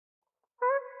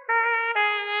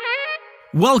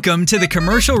Welcome to the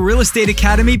Commercial Real Estate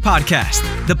Academy podcast,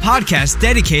 the podcast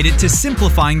dedicated to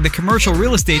simplifying the commercial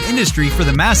real estate industry for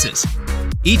the masses.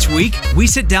 Each week, we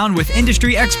sit down with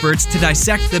industry experts to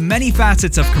dissect the many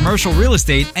facets of commercial real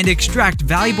estate and extract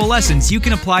valuable lessons you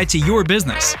can apply to your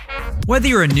business. Whether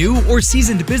you're a new or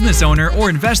seasoned business owner or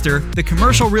investor, the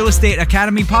Commercial Real Estate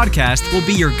Academy podcast will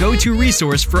be your go-to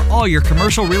resource for all your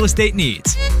commercial real estate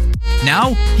needs.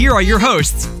 Now, here are your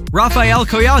hosts, Raphael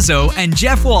Collazo and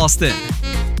Jeff Walston.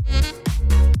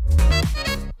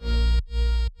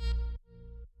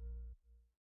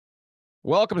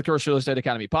 Welcome to the Commercial Real Estate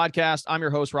Academy podcast. I'm your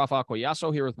host, Raphael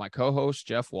Collazo, here with my co-host,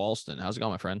 Jeff Walston. How's it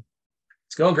going, my friend?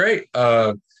 It's going great.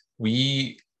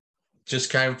 We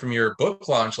just came from your book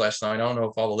launch last night. I don't know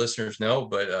if all the listeners know,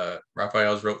 but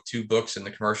Raphael's wrote 2 books in the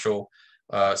commercial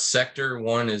sector.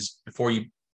 One is Before You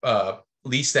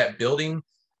Lease That Building.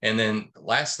 And then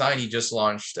last night he just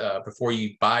launched Before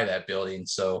You Buy That Building.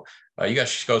 So you guys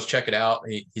should go check it out.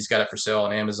 He's got it for sale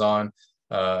on Amazon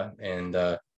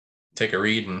and take a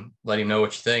read and let him know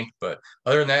what you think. But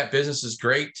other than that, business is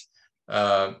great.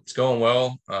 It's going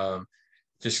well.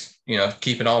 Just,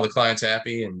 keeping all the clients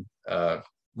happy and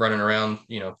running around,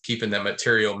 keeping the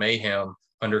material mayhem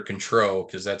under control,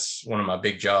 because that's one of my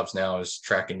big jobs now, is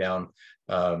tracking down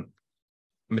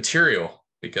material,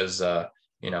 because,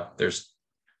 there's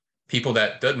people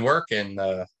that doesn't work, and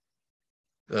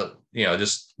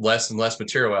just less and less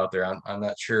material out there. I'm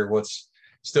not sure what's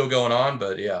still going on,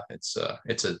 but yeah, it's a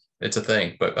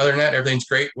thing. But other than that, everything's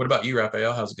great. What about you,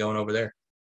 Raphael? How's it going over there?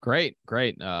 Great.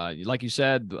 Like you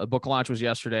said, the book launch was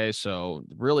yesterday, so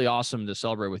really awesome to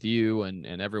celebrate with you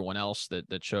and everyone else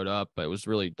that showed up. But it was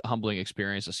really a humbling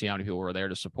experience to see how many people were there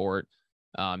to support.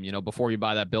 Before You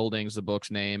Buy That Building's the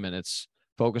book's name, and it's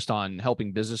focused on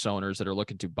helping business owners that are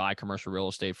looking to buy commercial real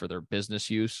estate for their business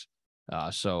use.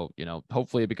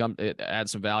 Hopefully it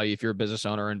adds some value if you're a business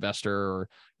owner, investor, or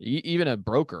even a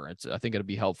broker. I think it'll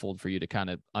be helpful for you to kind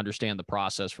of understand the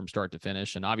process from start to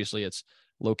finish. And obviously it's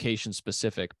location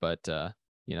specific, but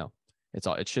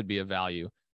it should be of value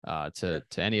to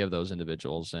any of those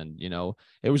individuals. And,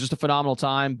 it was just a phenomenal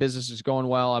time. Business is going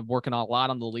well. I'm working a lot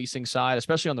on the leasing side,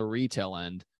 especially on the retail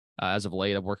end. As of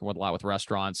late, I'm working a lot with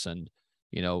restaurants, and,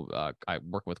 I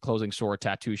work with clothing store,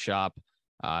 tattoo shop.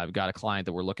 I've got a client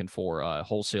that we're looking for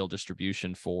wholesale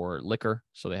distribution for liquor.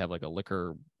 So they have like a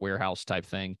liquor warehouse type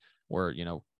thing where,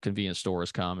 convenience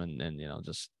stores come and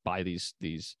just buy these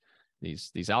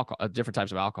alcohol, different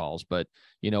types of alcohols. But,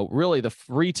 really the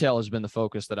retail has been the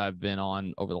focus that I've been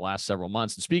on over the last several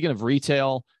months. And speaking of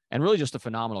retail, and really just a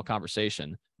phenomenal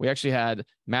conversation, we actually had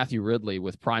Matthew Ridley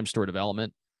with Primestor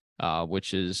Development,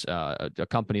 which is a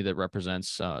company that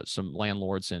represents some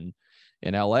landlords in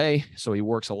LA. So he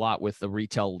works a lot with the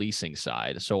retail leasing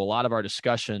side. So a lot of our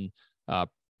discussion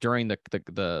during the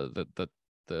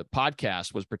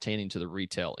podcast was pertaining to the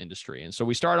retail industry. And so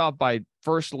we start off by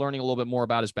first learning a little bit more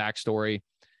about his backstory.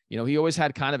 He always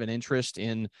had kind of an interest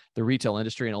in the retail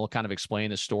industry, and he'll kind of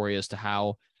explain his story as to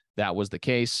how that was the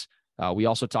case. We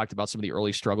also talked about some of the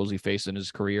early struggles he faced in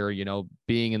his career.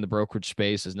 Being in the brokerage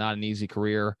space is not an easy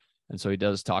career. And so he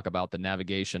does talk about the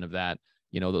navigation of that,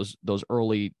 those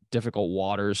early difficult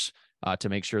waters to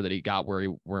make sure that he got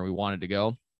where we wanted to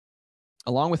go.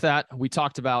 Along with that, we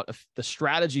talked about the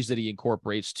strategies that he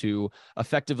incorporates to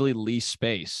effectively lease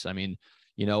space. I mean,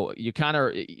 you kind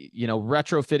of,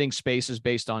 retrofitting spaces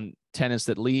based on tenants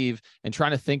that leave, and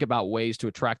trying to think about ways to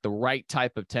attract the right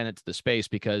type of tenant to the space,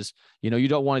 because, you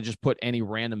don't want to just put any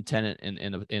random tenant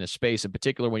in a space, in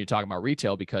particular when you're talking about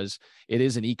retail, because it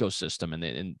is an ecosystem,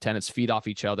 and tenants feed off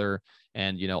each other.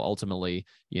 And, ultimately,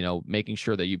 making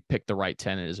sure that you pick the right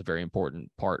tenant is a very important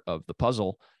part of the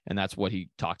puzzle. And that's what he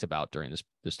talked about during this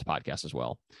podcast as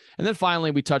well. And then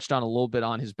finally, we touched on a little bit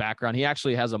on his background. He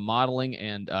actually has a modeling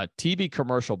and TV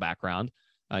commercial background.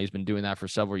 He's been doing that for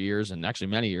several years, and actually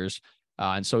many years.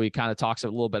 And so he kind of talks a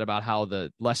little bit about how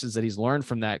the lessons that he's learned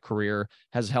from that career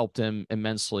has helped him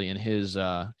immensely in his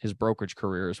brokerage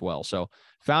career as well. So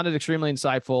found it extremely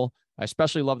insightful. I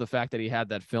especially love the fact that he had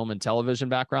that film and television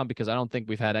background, because I don't think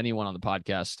we've had anyone on the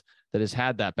podcast that has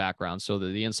had that background. So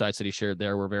the insights that he shared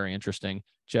there were very interesting.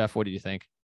 Jeff, what do you think?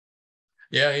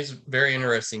 Yeah, he's a very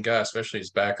interesting guy, especially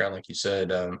his background, like you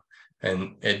said.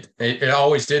 And I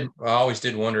always did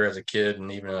wonder as a kid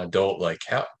and even an adult, like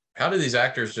how do these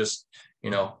actors just,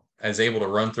 as able to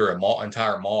run through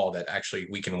entire mall that actually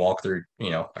we can walk through,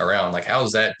 around, like, how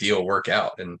does that deal work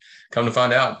out? And come to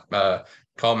find out,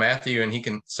 call Matthew and he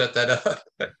can set that up.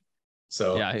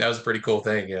 So yeah, that was a pretty cool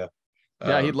thing. Yeah.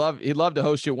 Yeah, he'd love to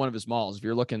host you at one of his malls. If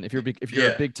you're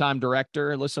a big time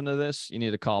director and listen to this, you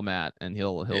need to call Matt, and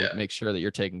he'll make sure that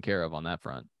you're taken care of on that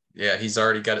front. yeah, he's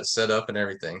already got it set up and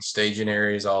everything, staging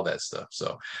areas, all that stuff.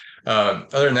 So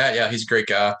other than that, yeah, he's a great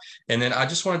guy. And then I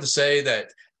just wanted to say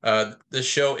that this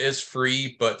show is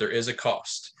free, but there is a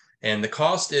cost. And the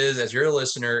cost is, as you're a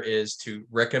listener, is to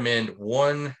recommend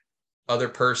one other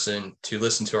person to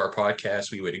listen to our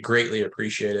podcast. We would greatly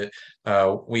appreciate it.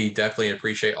 We definitely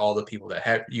appreciate all the people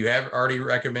that you have already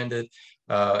recommended,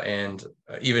 and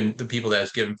even the people that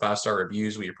have given 5-star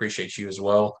reviews. We appreciate you as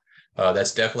well.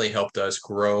 That's definitely helped us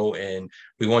grow, and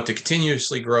we want to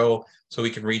continuously grow so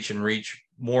we can reach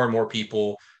more and more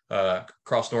people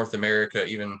across North America,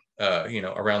 even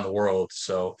around the world.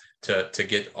 So to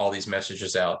get all these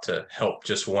messages out to help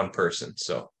just one person.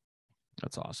 So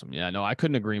that's awesome. Yeah, no, I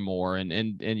couldn't agree more. And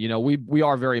we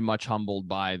are very much humbled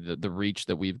by the reach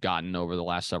that we've gotten over the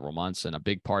last several months. And a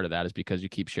big part of that is because you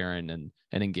keep sharing and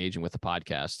engaging with the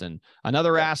podcast. And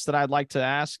another ask that I'd like to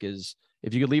ask is,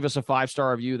 if you could leave us a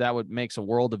 5-star review, that would makes a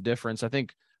world of difference. I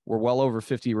think we're well over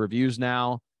 50 reviews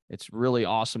now. It's really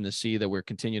awesome to see that we're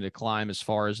continuing to climb as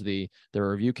far as the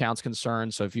review count's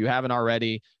concerned. So if you haven't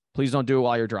already, please don't do it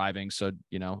while you're driving. So,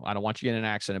 I don't want you to get in an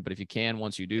accident, but if you can,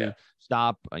 once you do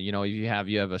stop, if you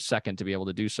have a second to be able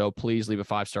to do so, please leave a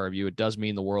 5-star review. It does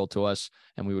mean the world to us,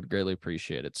 and we would greatly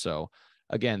appreciate it. So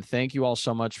again, thank you all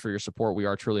so much for your support. We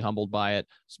are truly humbled by it.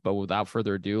 But without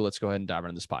further ado, let's go ahead and dive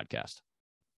into this podcast.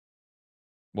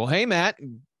 Well, hey, Matt,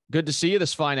 good to see you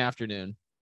this fine afternoon.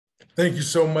 Thank you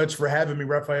so much for having me,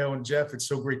 Raphael and Jeff. It's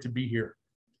so great to be here.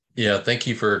 Yeah, thank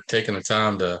you for taking the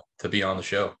time to be on the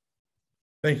show.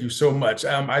 Thank you so much.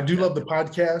 I do love the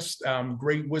podcast.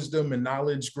 Great wisdom and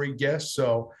knowledge, great guests.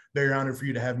 So very honored for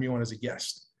you to have me on as a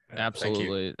guest.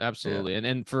 Absolutely. Absolutely. Yeah.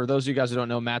 And for those of you guys who don't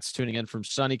know, Matt's tuning in from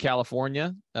sunny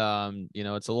California.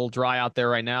 It's a little dry out there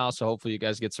right now. So hopefully you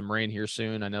guys get some rain here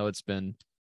soon. I know it's been,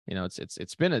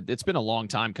 it's been a long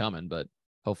time coming, but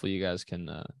hopefully you guys can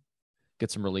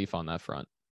get some relief on that front.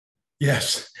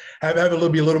 Yes, have a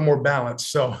little more balance.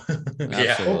 So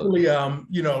yeah, hopefully, a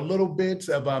little bit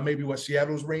of maybe what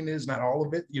Seattle's rain is, not all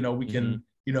of it. We can,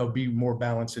 be more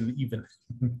balanced and even.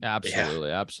 Absolutely.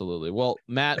 Yeah. Absolutely. Well,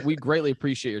 Matt, we greatly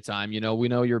appreciate your time. We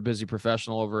know you're a busy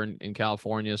professional over in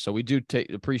California, so we do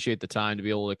appreciate the time to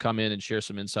be able to come in and share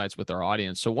some insights with our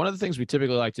audience. So one of the things we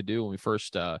typically like to do when we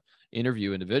first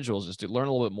interview individuals is to learn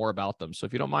a little bit more about them. So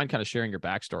if you don't mind kind of sharing your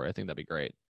backstory, I think that'd be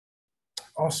great.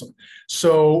 Awesome.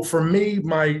 So for me,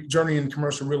 my journey in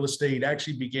commercial real estate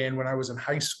actually began when I was in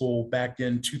high school back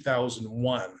in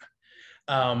 2001.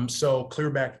 So clear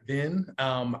back then,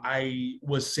 I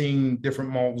was seeing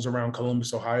different malls around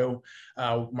Columbus, Ohio,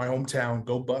 my hometown,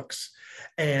 go Bucks.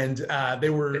 And they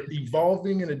were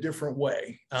evolving in a different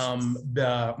way.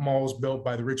 The malls built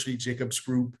by the Ridley Jacobs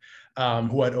Group,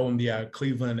 who had owned the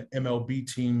Cleveland MLB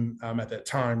team at that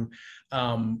time,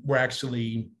 were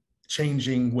actually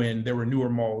changing when there were newer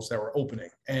malls that were opening.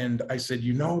 And I said,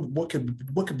 what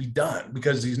could be done?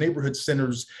 Because these neighborhood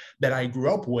centers that I grew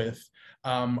up with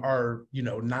are,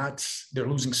 they're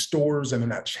losing stores and they're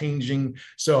not changing.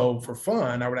 So for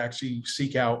fun, I would actually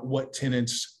seek out what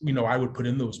tenants, I would put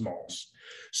in those malls.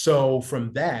 So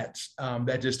from that,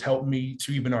 that just helped me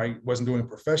to, even though I wasn't doing it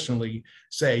professionally,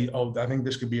 say, oh, I think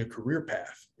this could be a career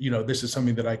path. This is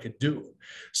something that I could do.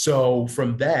 So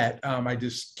from that, I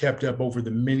just kept up over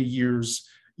the many years,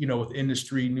 with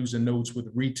industry, news and notes, with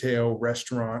retail,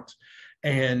 restaurant,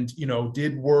 and,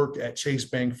 did work at Chase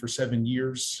Bank for 7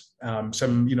 years,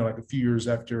 like a few years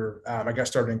after I got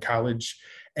started in college,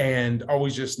 and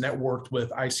always just networked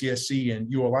with ICSC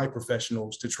and ULI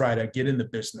professionals to try to get in the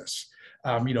business.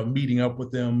 Meeting up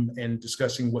with them and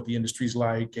discussing what the industry's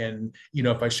like, and,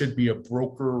 if I should be a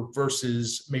broker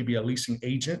versus maybe a leasing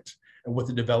agent with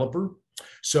a developer.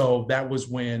 So that was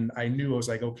when I knew, I was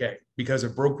like, okay, because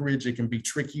of brokerage, it can be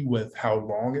tricky with how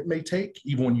long it may take,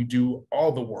 even when you do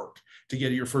all the work to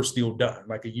get your first deal done,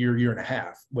 like a year and a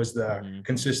half was the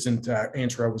consistent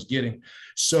answer I was getting.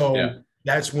 So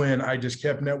that's when I just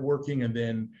kept networking. And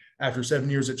then after 7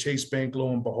 years at Chase Bank,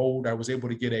 lo and behold, I was able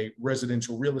to get a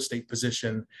residential real estate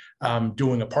position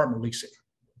doing apartment leasing.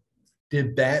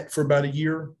 Did that for about a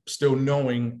year, still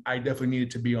knowing I definitely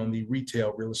needed to be on the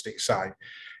retail real estate side.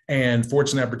 And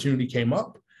fortunate opportunity came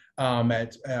up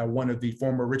at one of the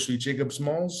former Ridley Jacobs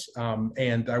malls,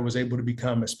 and I was able to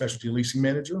become a specialty leasing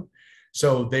manager.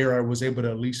 So there I was able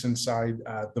to lease inside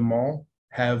the mall,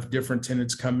 have different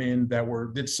tenants come in that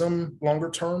did some longer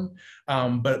term,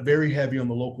 but very heavy on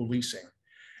the local leasing.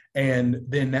 And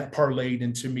then that parlayed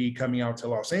into me coming out to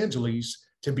Los Angeles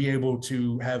to be able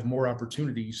to have more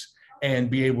opportunities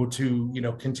and be able to,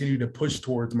 continue to push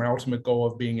towards my ultimate goal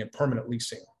of being in permanent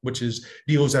leasing, which is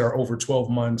deals that are over 12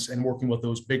 months and working with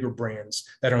those bigger brands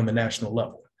that are on the national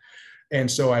level. And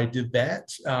so I did that,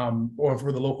 or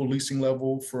for the local leasing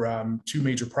level for 2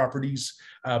 major properties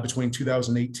between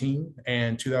 2018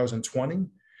 and 2020.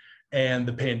 And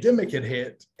the pandemic had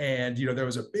hit, and there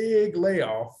was a big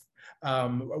layoff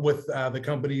with the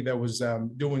company that was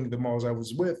doing the malls I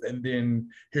was with. And then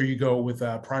here you go with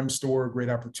Primestor, great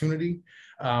opportunity.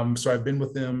 So I've been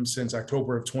with them since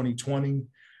October of 2020.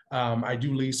 I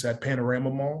do lease at Panorama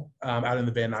Mall out in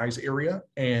the Van Nuys area,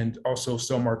 and also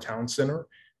Sylmar Town Center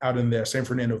out in the San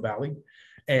Fernando Valley.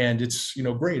 And it's,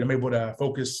 great. I'm able to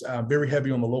focus very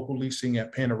heavy on the local leasing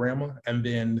at Panorama, and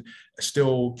then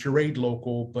still curate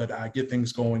local, but get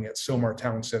things going at Sylmar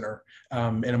Town Center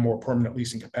in a more permanent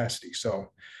leasing capacity.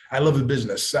 So I love the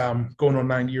business. Going on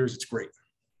 9 years, it's great.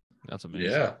 That's amazing.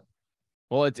 Yeah.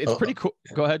 Well, it's pretty cool.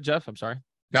 Go ahead, Jeff. I'm sorry.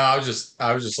 No, I was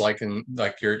just liking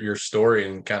like your story,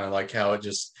 and kind of like how it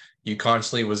just, you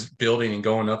constantly was building and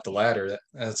going up the ladder.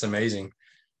 That's amazing.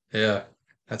 Yeah.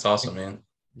 That's awesome, man.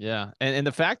 Yeah. And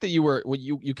the fact that you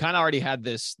kind of already had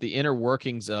the inner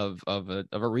workings of a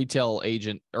retail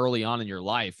agent early on in your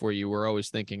life, where you were always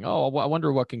thinking, oh, I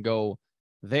wonder what can go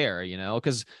there,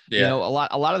 because, a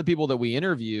lot of the people that we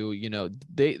interview,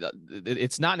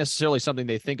 it's not necessarily something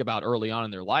they think about early on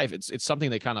in their life. It's something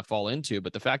they kind of fall into,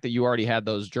 but the fact that you already had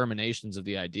those germinations of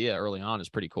the idea early on is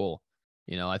pretty cool.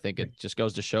 I think it just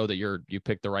goes to show that you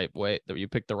picked the right way, that you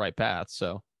picked the right path.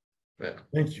 So. Yeah.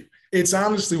 Thank you. It's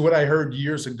honestly what I heard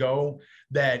years ago,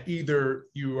 that either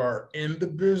you are in the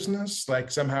business,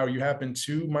 like somehow you happen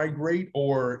to migrate,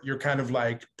 or you're kind of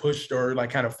like pushed or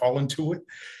like kind of fall into it.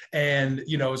 And,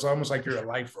 it's almost like you're a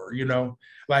lifer,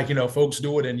 folks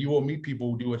do it, and you will meet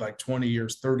people who do it like 20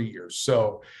 years, 30 years.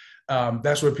 So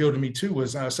that's what appealed to me too,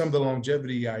 was some of the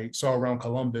longevity I saw around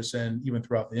Columbus and even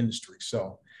throughout the industry.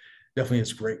 So definitely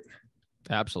it's great.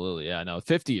 Absolutely. Yeah, no,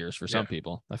 50 years for some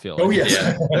people, I feel like. Oh, yes.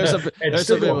 Yeah. There's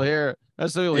some people here.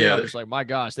 There's some people here. Yeah. I'm just like, my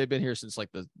gosh, they've been here since like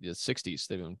the 60s.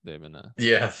 They've been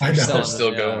yeah, I know. they're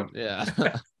still going. Yeah.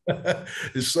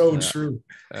 It's so true.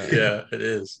 Yeah, it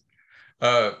is.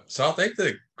 So I think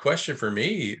the question for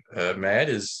me, Matt,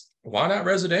 is why not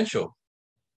residential?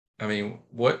 I mean,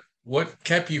 what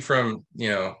kept you from,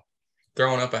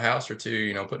 throwing up a house or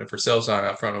two, putting a for sale sign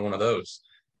out front of one of those?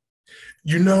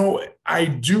 I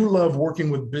do love working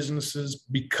with businesses,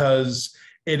 because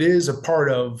it is a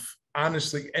part of,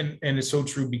 honestly, and it's so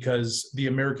true, because the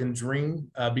American dream,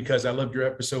 because I loved your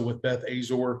episode with Beth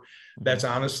Azor. That's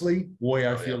honestly the way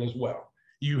I feel as well.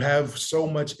 You have so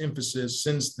much emphasis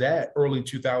since that early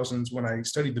 2000s, when I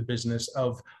studied the business,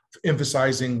 of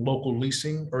emphasizing local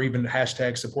leasing, or even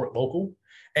hashtag support local,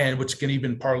 and which can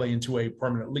even parlay into a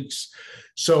permanent lease.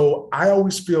 So I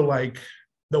always feel like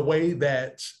the way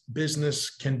that business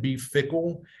can be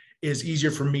fickle is easier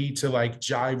for me to like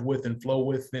jive with and flow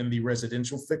with than the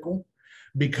residential fickle,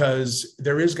 because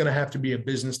there is going to have to be a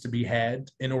business to be had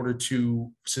in order to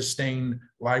sustain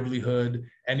livelihood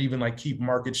and even like keep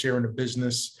market share in a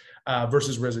business,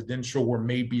 versus residential, where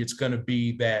maybe it's going to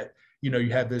be that,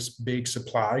 you have this big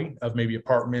supply of maybe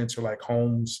apartments or like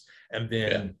homes, and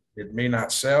then it may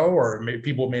not sell, or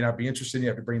people may not be interested. You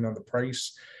have to bring down the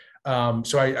price.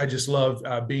 So I just love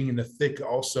being in the thick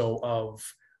also of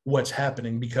what's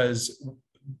happening, because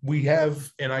we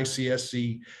have an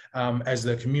ICSC as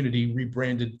the community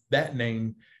rebranded that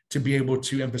name to be able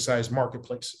to emphasize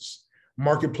marketplaces.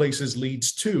 Marketplaces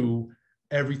leads to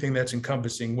everything that's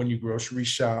encompassing when you grocery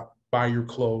shop, buy your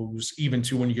clothes, even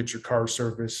to when you get your car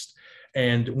serviced,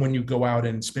 and when you go out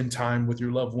and spend time with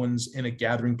your loved ones in a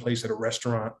gathering place at a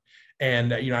restaurant.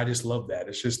 And, I just love that.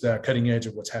 It's just the cutting edge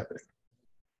of what's happening.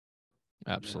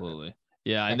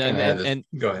 Yeah. And then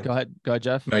go ahead,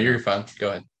 Jeff. No, you're fine. Go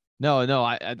ahead. No,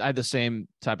 I had the same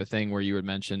type of thing where you had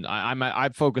mentioned.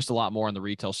 I've focused a lot more on the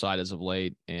retail side as of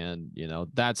late, and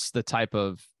that's the type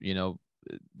of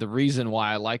the reason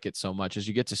why I like it so much is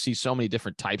you get to see so many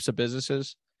different types of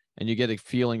businesses, and you get a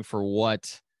feeling for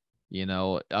what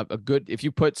a good, if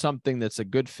you put something that's a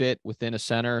good fit within a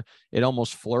center, it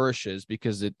almost flourishes,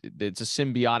 because it's a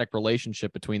symbiotic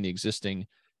relationship between the existing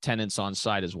tenants on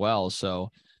site as well.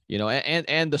 So,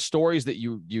 and the stories that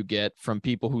you get from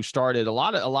people who started, a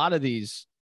lot of these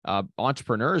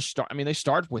entrepreneurs they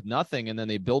start with nothing, and then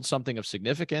they build something of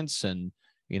significance. And,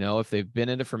 if they've been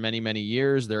in it for many, many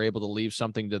years, they're able to leave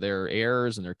something to their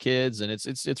heirs and their kids. And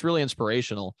it's really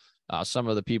inspirational. Some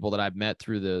of the people that I've met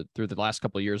through the last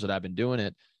couple of years that I've been doing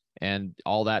it, and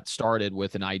all that started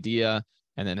with an idea,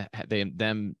 and then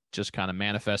them just kind of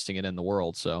manifesting it in the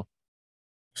world. So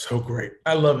great.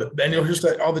 I love it. And here's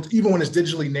even when it's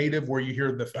digitally native, where you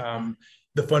hear the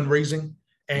fundraising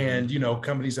and,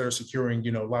 companies that are securing,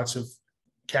 lots of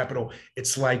capital,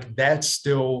 it's like that's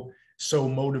still so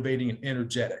motivating and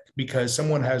energetic, because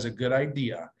someone has a good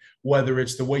idea, whether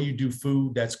it's the way you do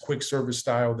food that's quick service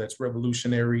style, that's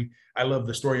revolutionary. I love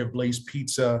the story of Blaze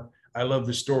Pizza. I love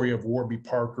the story of Warby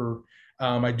Parker.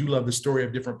 I do love the story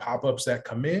of different pop-ups that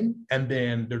come in and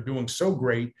then they're doing so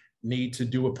great, need to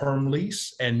do a perm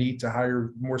lease and need to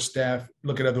hire more staff,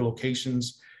 look at other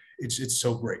locations. It's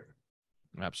so great.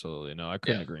 Absolutely. No, I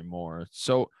couldn't agree more.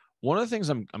 So one of the things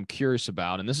I'm curious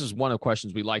about, and this is one of the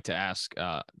questions we like to ask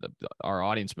our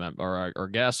audience member or our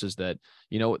guests, is that,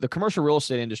 you know, the commercial real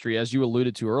estate industry, as you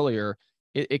alluded to earlier,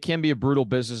 it can be a brutal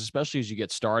business, especially as you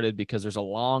get started, because there's a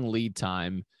long lead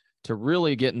time to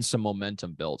really getting some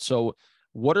momentum built. So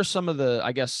what are some of the,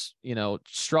 I guess, you know,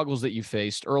 struggles that you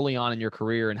faced early on in your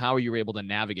career, and how you were able to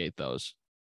navigate those?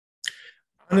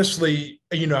 Honestly,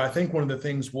 you know, I think one of the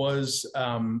things was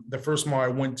the first mall I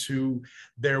went to,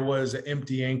 there was an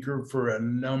empty anchor for a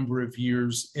number of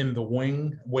years in the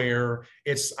wing, where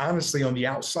it's honestly on the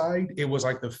outside, it was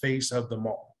like the face of the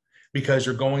mall, because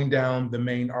you're going down the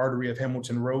main artery of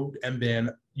Hamilton Road, and then,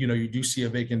 you know, you do see a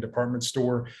vacant department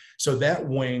store. So that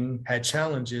wing had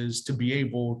challenges to be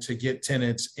able to get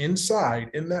tenants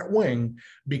inside in that wing,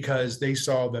 because they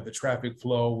saw that the traffic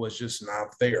flow was just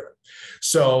not there.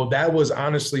 So that was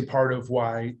honestly part of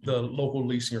why the local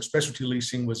leasing or specialty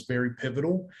leasing was very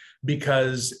pivotal,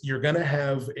 because you're going to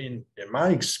have, in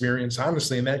my experience,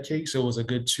 honestly, in that case, it was a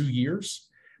good 2 years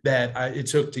that it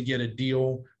took to get a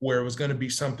deal where it was going to be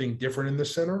something different in the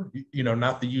center, you know,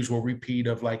 not the usual repeat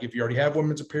of, like, if you already have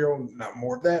women's apparel, not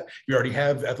more of that. You already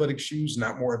have athletic shoes,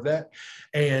 not more of that.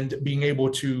 And being able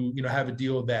to, you know, have a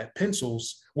deal that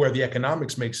pencils where the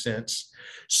economics make sense.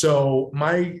 So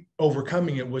my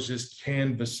overcoming it was just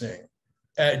canvassing.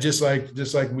 Just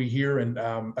like we hear, and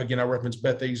again, I reference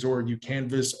Beth Azor, you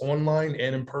canvas online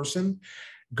and in person.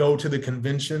 Go to the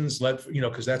conventions,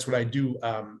 because that's what I do.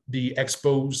 The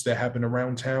expos that happen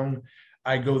around town,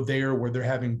 I go there where they're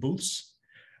having booths,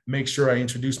 make sure I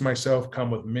introduce myself, come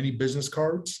with many business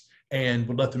cards, and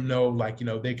would let them know, like, you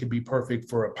know, they could be perfect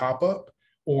for a pop-up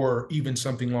or even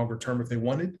something longer term if they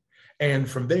wanted. And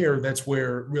from there, that's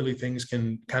where really things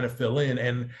can kind of fill in.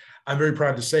 And I'm very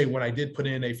proud to say, when I did put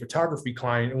in a photography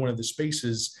client in one of the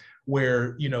spaces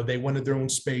where, you know, they wanted their own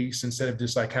space instead of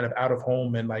just like kind of out of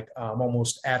home and like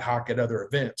almost ad hoc at other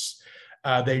events.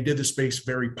 They did the space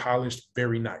very polished,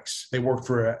 very nice. They worked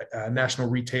for a national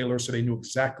retailer, so they knew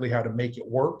exactly how to make it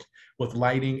work with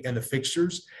lighting and the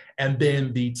fixtures. And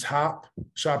then the top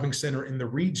shopping center in the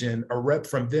region, a rep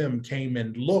from them came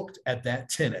and looked at that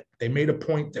tenant. They made a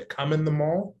point to come in the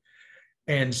mall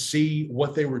and see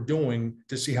what they were doing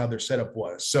to see how their setup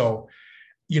was. So,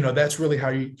 you know, that's really how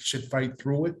you should fight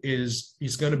through it.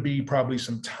 It's going to be probably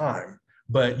some time,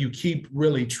 but you keep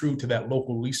really true to that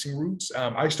local leasing roots.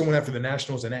 I still went after the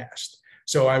nationals and asked.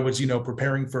 So I was, you know,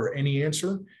 preparing for any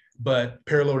answer, but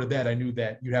parallel to that, I knew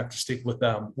that you have to stick with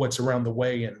what's around the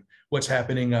way and what's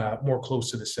happening more close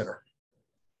to the center.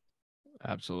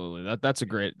 Absolutely. That's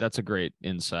a great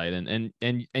insight. And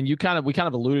we kind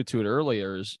of alluded to it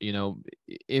earlier, is, you know,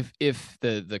 if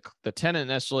the tenant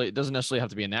necessarily, it doesn't necessarily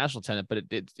have to be a national tenant, but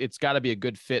it's got to be a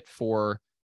good fit for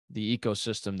the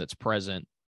ecosystem that's present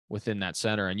within that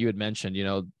center. And you had mentioned, you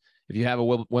know, if you have a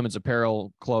women's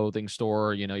apparel clothing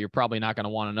store, you know, you're probably not going to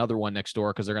want another one next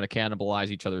door, because they're going to cannibalize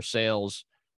each other's sales.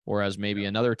 Whereas maybe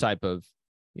another type of,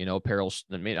 you know, apparel,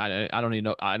 I mean, I don't even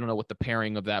know, I don't know what the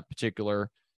pairing of that particular,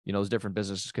 you know, those different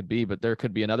businesses could be, but there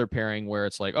could be another pairing where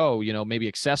it's like, oh, you know, maybe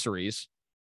accessories.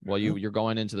 Well, you're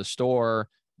going into the store,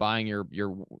 buying your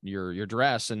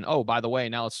dress, and, oh, by the way,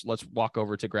 now let's walk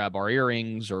over to grab our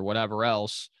earrings or whatever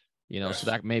else, you know. So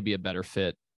that may be a better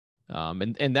fit.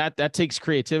 And that takes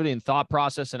creativity and thought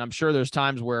process. And I'm sure there's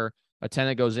times where a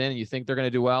tenant goes in and you think they're going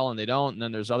to do well and they don't. And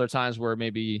then there's other times where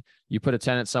maybe you put a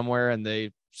tenant somewhere and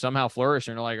they somehow flourish,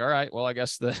 and you're like, all right, well, I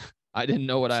guess I didn't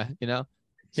know what you know.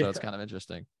 So it's kind of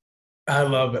interesting. I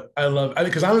love it.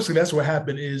 Because honestly, that's what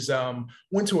happened is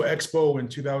went to an expo in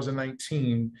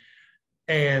 2019,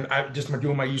 and I just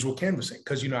doing my usual canvassing,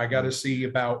 because, you know, I got to see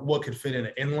about what could fit in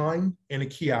an inline, in a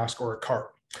kiosk, or a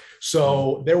cart.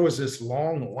 So there was this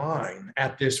long line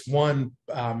at this one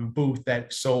booth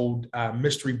that sold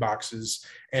mystery boxes.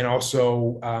 And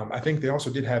also, I think they also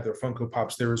did have their Funko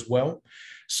Pops there as well.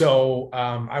 So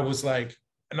I was like,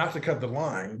 not to cut the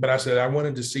line, but I said, I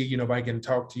wanted to see, you know, if I can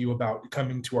talk to you about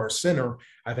coming to our center.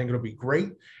 I think it'll be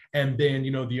great. And then,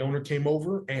 you know, the owner came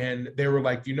over and they were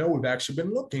like, you know, we've actually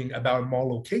been looking about a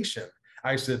mall location.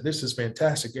 I said, this is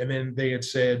fantastic. And then they had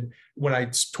said, when I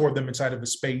toured them inside of a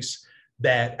space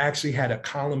that actually had a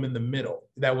column in the middle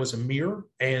that was a mirror.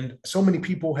 And so many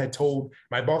people had told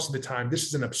my boss at the time, this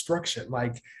is an obstruction.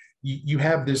 Like, you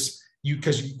have this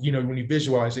because when you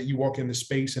visualize it, you walk into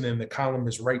space and then the column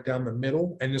is right down the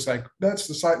middle, and it's like, that's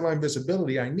the sightline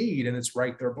visibility I need, and it's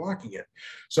right there blocking it.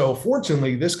 So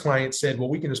fortunately, this client said, well,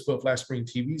 we can just put flat screen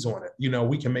TVs on it.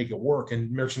 We can make it work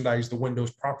and merchandise the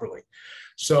windows properly.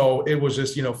 So it was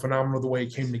just phenomenal the way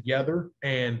it came together.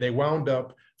 And they wound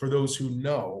up, for those who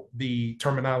know the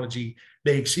terminology,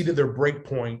 they exceeded their break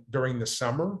point during the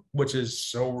summer, which is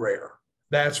so rare.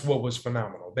 That's what was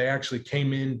phenomenal. They actually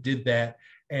came in, did that,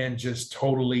 and just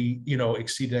totally,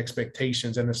 exceeded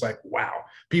expectations. And it's like, wow,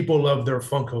 people love their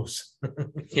Funkos.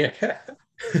 Yeah.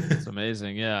 It's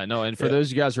amazing. Yeah, no. And for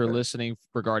those of you guys who are listening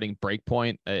regarding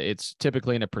breakpoint, it's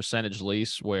typically in a percentage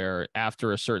lease where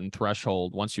after a certain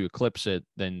threshold, once you eclipse it,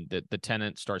 then the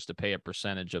tenant starts to pay a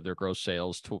percentage of their gross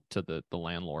sales to the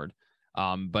landlord.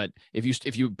 But if you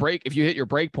hit your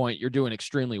break point, you're doing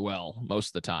extremely well most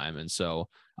of the time. And so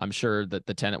I'm sure that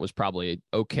the tenant was probably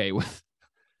okay with,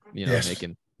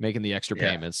 making the extra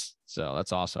payments. So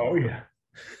that's awesome. Oh yeah.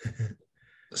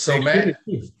 So Matt,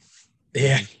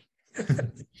 yeah.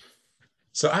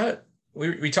 So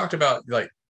we talked about, like,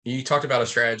 you talked about a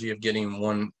strategy of getting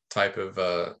one type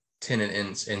of tenant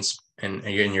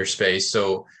in your space.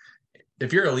 So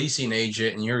if you're a leasing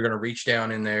agent and you're going to reach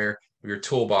down in there with your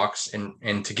toolbox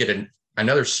and to get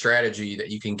another strategy that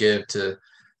you can give to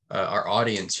our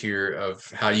audience here of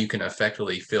how you can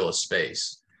effectively fill a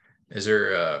space, is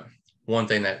there one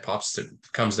thing that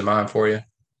comes to mind for you?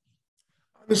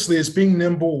 Honestly, it's being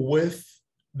nimble with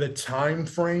the time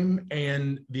frame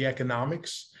and the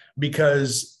economics,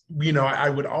 because I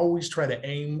would always try to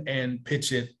aim and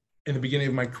pitch it in the beginning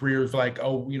of my career like,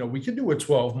 oh, we could do a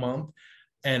 12-month,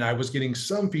 and I was getting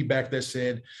some feedback that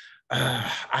said,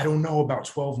 I don't know about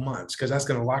 12 months because that's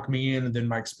going to lock me in, and then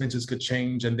my expenses could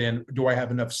change, and then do I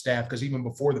have enough staff? Because even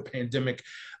before the pandemic,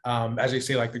 as they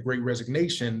say, like the Great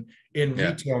Resignation in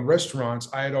retail and restaurants,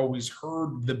 I had always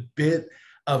heard the bit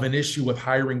of an issue with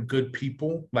hiring good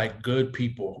people,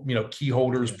 key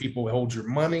holders, people who hold your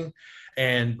money,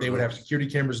 and they would have security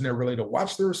cameras in there really to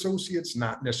watch their associates,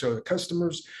 not necessarily the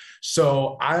customers.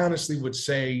 So I honestly would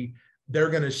say they're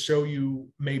going to show you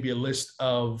maybe a list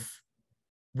of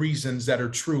reasons that are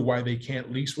true why they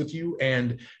can't lease with you,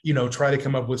 and try to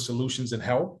come up with solutions and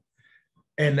help.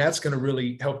 And that's going to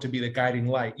really help to be the guiding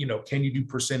light. Can you do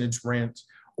percentage rent?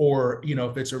 Or,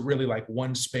 if it's a really like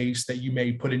one space that you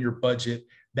may put in your budget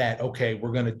that, okay,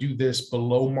 we're going to do this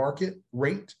below market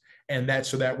rate. And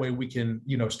so that way we can,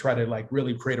 try to like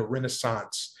really create a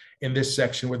renaissance in this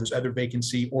section where there's other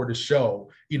vacancy, or to show,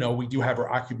 we do have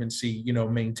our occupancy,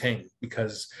 maintained.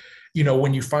 Because,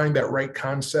 when you find that right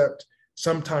concept,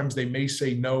 sometimes they may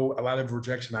say no. A lot of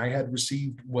rejection I had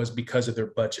received was because of their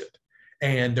budget.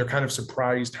 And they're kind of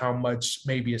surprised how much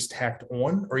maybe is tacked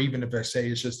on, or even if I say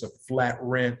it's just a flat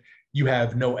rent, you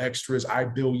have no extras, I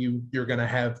bill you, you're going to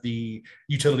have the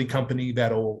utility company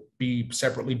that'll be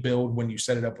separately billed when you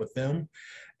set it up with them.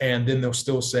 And then they'll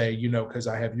still say, because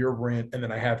I have your rent, and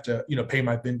then I have to, pay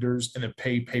my vendors and then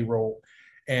pay payroll.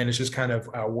 And it's just kind of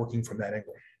working from that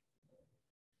angle.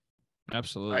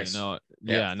 Absolutely. Nice. No.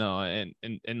 Yeah, no.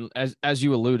 And as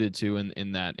you alluded to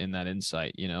in that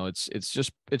insight, it's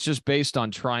just based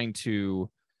on trying to,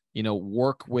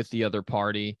 work with the other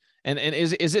party. And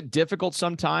is it difficult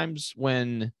sometimes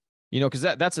when, cause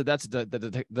that's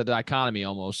the dichotomy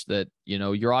almost, that,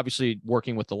 you're obviously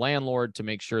working with the landlord to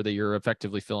make sure that you're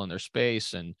effectively filling their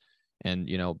space and,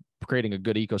 creating a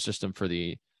good ecosystem for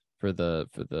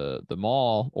the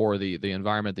mall or the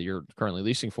environment that you're currently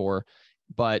leasing for.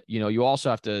 But, you also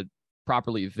have to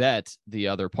properly vet the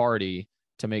other party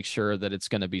to make sure that it's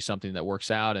going to be something that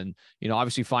works out. And,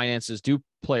 obviously finances do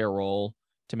play a role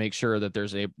to make sure that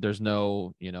there's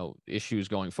no, issues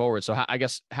going forward. So I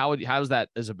guess how is that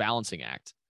as a balancing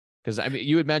act? Because I mean,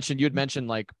 you had mentioned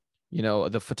like,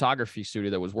 the photography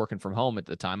studio that was working from home at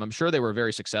the time. I'm sure they were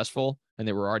very successful and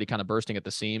they were already kind of bursting at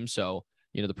the seams. So,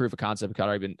 the proof of concept had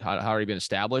already been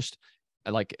established.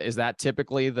 Like, is that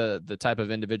typically the type of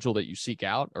individual that you seek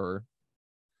out, or?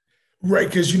 Right.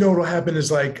 Because what'll happen is,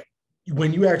 like,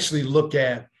 when you actually look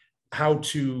at how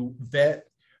to vet,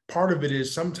 part of it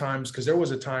is sometimes, because there was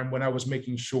a time when I was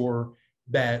making sure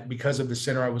that because of the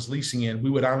center I was leasing in, we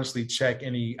would honestly check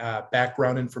any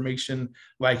background information,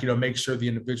 like, make sure the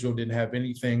individual didn't have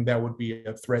anything that would be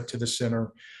a threat to the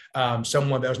center.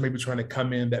 Someone that was maybe trying to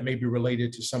come in that may be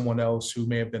related to someone else who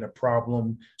may have been a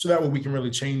problem. So that way we can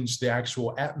really change the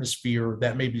actual atmosphere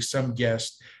that maybe some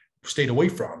guests stayed away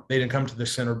from. They didn't come to the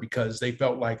center because they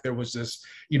felt like there was this,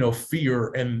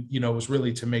 fear, and, it was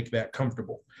really to make that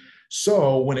comfortable.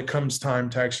 So when it comes time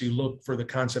to actually look for the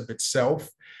concept itself,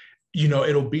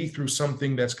 it'll be through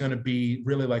something that's going to be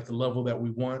really like the level that we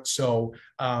want. So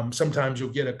sometimes you'll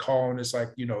get a call and it's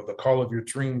like, the call of your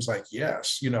dreams, like,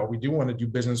 yes, we do want to do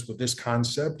business with this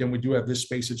concept and we do have this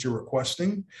space that you're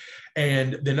requesting.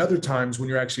 And then other times when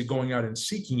you're actually going out and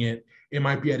seeking it, it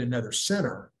might be at another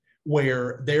center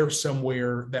where they're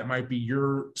somewhere that might be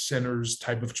your center's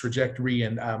type of trajectory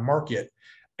and market.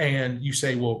 And you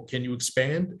say, well, can you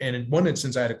expand? And in one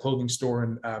instance, I had a clothing store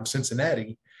in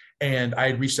Cincinnati, and I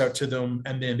had reached out to them,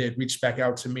 and then they'd reached back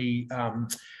out to me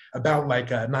about like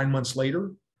 9 months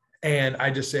later. And I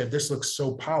just said, this looks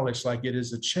so polished, like it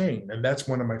is a chain. And that's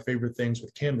one of my favorite things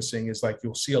with canvassing is like,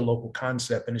 you'll see a local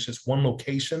concept and it's just one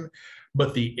location,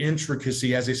 but the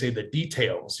intricacy, as they say, the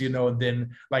details, and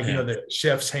then like, the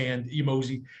chef's hand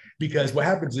emoji, because what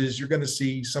happens is you're going to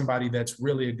see somebody that's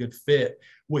really a good fit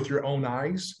with your own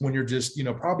eyes when you're just,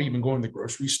 probably even going to the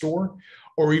grocery store.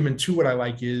 Or even too, what I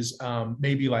like is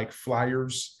maybe like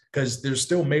flyers, because there's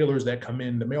still mailers that come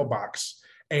in the mailbox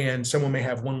and someone may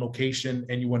have one location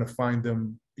and you want to find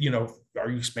them, are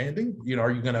you expanding?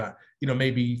 Are you going to,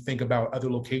 maybe think about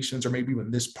other locations or maybe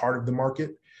even this part of the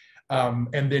market?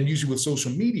 And then usually with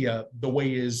social media, the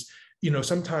way is,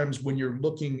 sometimes when you're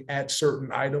looking at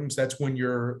certain items, that's when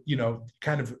you're,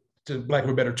 kind of, to lack of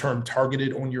a better term,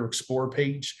 targeted on your Explore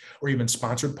page or even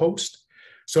sponsored post.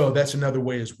 So that's another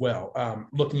way as well.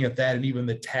 Looking at that and even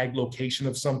the tag location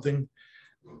of something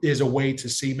is a way to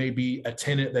see maybe a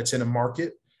tenant that's in a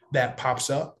market that pops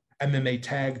up and then they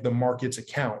tag the market's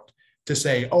account to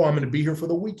say, oh, I'm going to be here for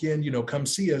the weekend, come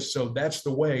see us. So that's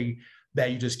the way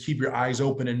that you just keep your eyes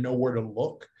open and know where to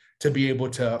look to be able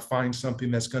to find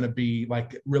something that's going to be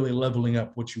like really leveling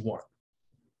up what you want.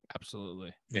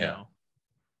 Absolutely. Yeah.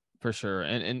 For sure.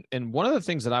 And one of the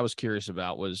things that I was curious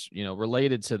about was,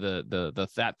 related to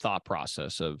that thought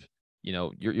process of,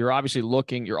 you're obviously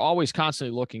looking, you're always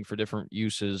constantly looking for different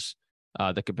uses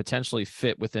that could potentially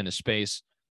fit within a space.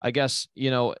 I guess,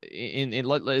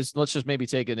 let's just maybe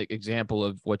take an example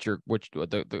of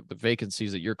the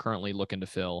vacancies that you're currently looking to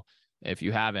fill, if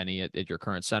you have any at your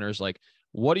current centers. Like,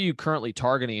 what are you currently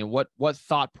targeting and what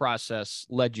thought process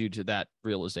led you to that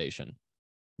realization?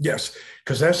 Yes,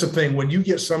 because that's the thing. When you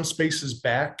get some spaces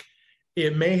back,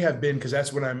 it may have been, because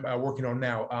that's what I'm working on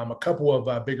now, a couple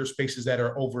of bigger spaces that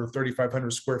are over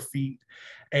 3,500 square feet.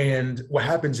 And what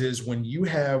happens is when you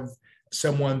have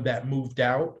someone that moved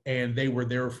out and they were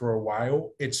there for a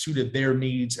while, it suited their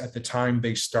needs at the time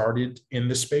they started in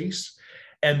the space.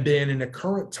 And then in the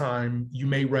current time, you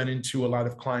may run into a lot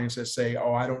of clients that say,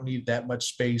 oh, I don't need that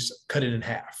much space, cut it in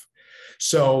half.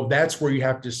 So that's where you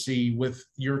have to see with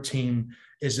your team,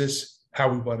 is this how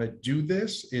we want to do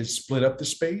this? Is split up the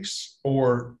space?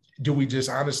 Or do we just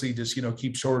honestly just,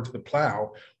 keep shoulder to the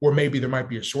plow? Or maybe there might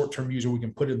be a short-term user we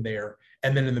can put in there.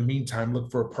 And then in the meantime, look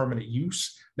for a permanent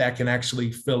use that can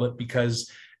actually fill it,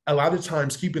 because a lot of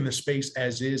times keeping the space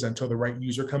as is until the right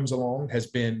user comes along has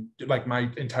been like my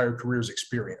entire career's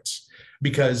experience.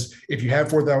 Because if you have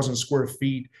 4,000 square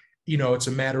feet, it's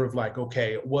a matter of like,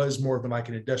 okay, it was more of like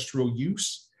an industrial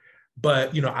use,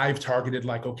 but, I've targeted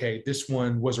like, okay, this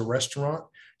one was a restaurant.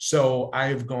 So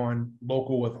I've gone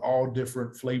local with all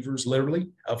different flavors, literally,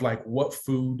 of like what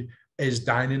food is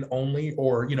dine-in only,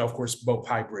 or, of course, both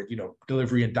hybrid,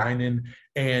 delivery and dine-in,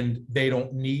 and they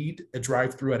don't need a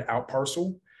drive-through at out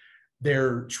parcel.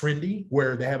 They're trendy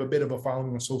where they have a bit of a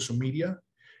following on social media.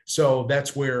 So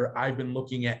that's where I've been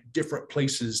looking at different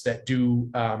places that do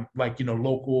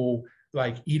local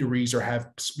like eateries, or have,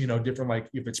 different, like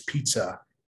if it's pizza,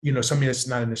 something that's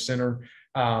not in the center,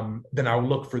 then I'll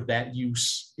look for that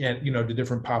use and, the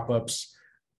different pop-ups,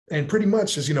 and pretty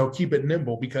much just, keep it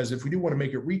nimble, because if we do want to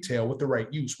make it retail with the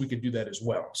right use, we could do that as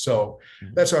well. So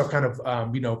that's how I've kind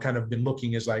of been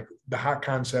looking, is like the hot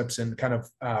concepts and kind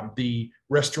of the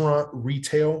restaurant,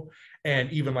 retail,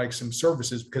 and even like some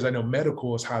services, because I know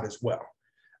medical is hot as well.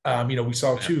 We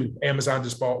saw too, Amazon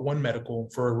just bought one medical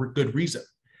for a good reason.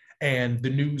 And the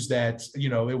news that,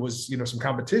 it was, some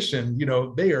competition,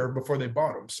 there before they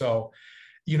bought them. So,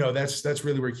 that's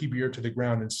really where you keep your ear to the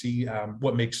ground and see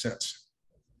what makes sense.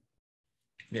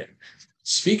 Yeah.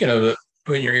 Speaking of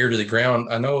putting your ear to the ground,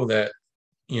 I know that,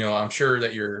 I'm sure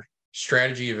that your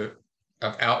strategy of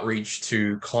outreach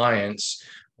to clients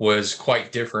was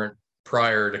quite different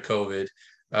prior to COVID.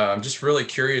 I'm just really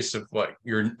curious of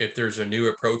if there's a new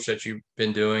approach that you've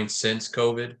been doing since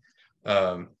COVID.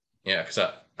 Because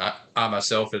I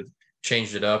myself have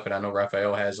changed it up, and I know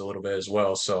Raphael has a little bit as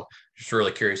well. So just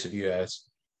really curious if you has.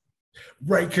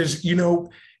 Right. Because,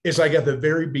 it's like at the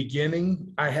very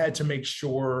beginning, I had to make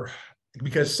sure,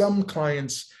 because some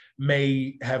clients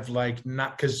may have like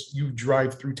not, because you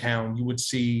drive through town, you would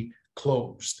see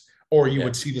closed, or you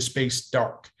would see the space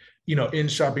dark, in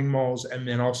shopping malls and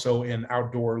then also in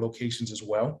outdoor locations as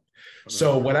well.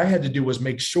 So what I had to do was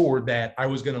make sure that I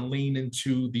was going to lean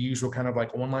into the usual kind of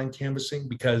like online canvassing,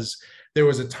 because there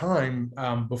was a time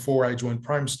before I joined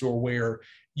Primestor where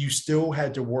you still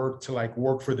had to work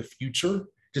for the future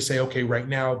to say, okay, right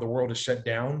now the world is shut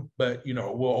down, but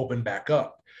we'll open back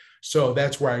up. So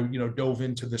that's where I dove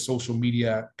into the social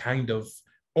media kind of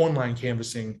online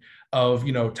canvassing of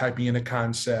typing in a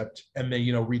concept and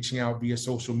then reaching out via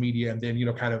social media, and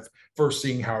then kind of first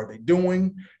seeing how are they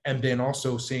doing, and then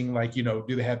also seeing like do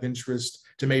they have interest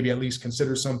to maybe at least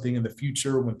consider something in the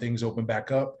future when things open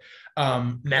back up.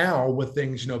 Now with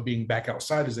things being back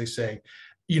outside, as they say,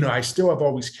 I still have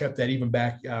always kept that, even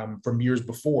back from years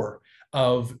before,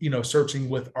 of searching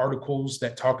with articles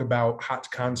that talk about hot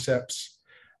concepts,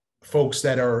 folks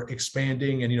that are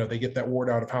expanding, and they get that word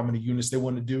out of how many units they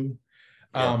want to do,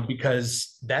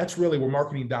 because that's really where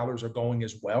marketing dollars are going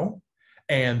as well.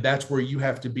 And that's where you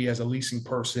have to be as a leasing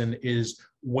person, is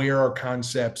where are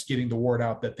concepts getting the word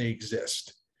out that they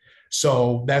exist.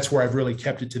 So that's where I've really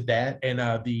kept it to that. And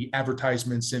the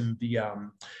advertisements in the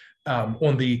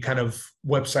on the kind of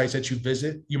websites that you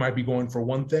visit, you might be going for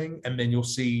one thing, and then you'll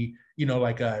see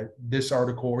like this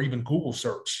article, or even Google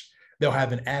search, they'll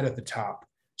have an ad at the top.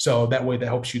 So that way that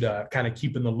helps you to kind of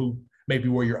keep in the loop, maybe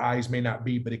where your eyes may not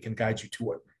be, but it can guide you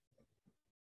to it.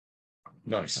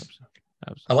 Nice.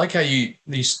 Absolutely. I like how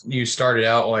you started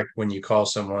out, like when you call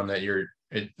someone that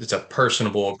it's a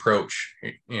personable approach.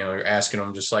 You're asking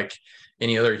them just like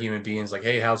any other human beings, like,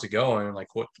 hey, how's it going? Like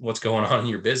what's going on in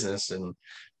your business? And,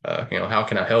 how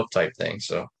can I help type thing.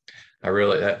 So I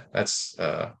really, that's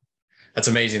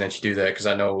amazing that you do that. Cause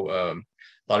I know,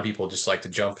 a lot of people just like to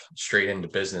jump straight into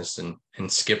business and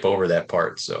skip over that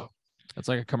part. So it's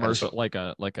like a commercial, like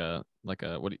a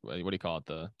what do you call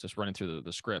it? Just running through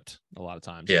the script a lot of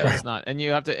times. Yeah. It's not, and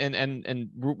you have to, and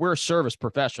we're service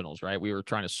professionals, right? We were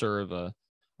trying to serve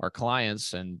our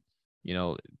clients, and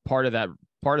part of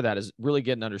that is really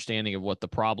getting an understanding of what the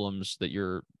problems that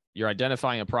you're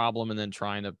identifying a problem, and then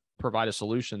trying to provide a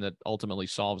solution that ultimately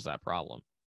solves that problem.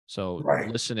 So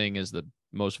listening is the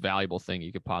most valuable thing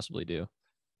you could possibly do.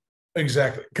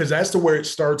 Exactly. Because that's where it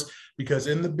starts, because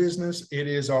in the business, it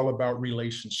is all about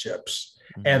relationships.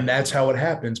 Mm-hmm. And that's how it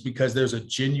happens, because there's a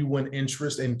genuine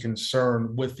interest and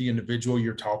concern with the individual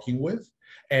you're talking with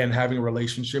and having a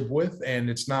relationship with. And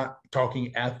it's not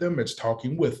talking at them, it's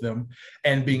talking with them,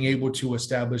 and being able to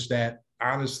establish that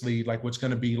honestly, like what's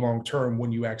going to be long-term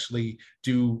when you actually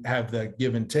do have the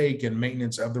give and take and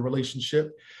maintenance of the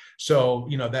relationship. So,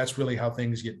 that's really how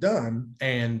things get done.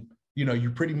 And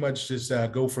you pretty much just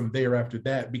go from there after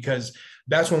that, because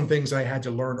that's one of the things I had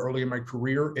to learn early in my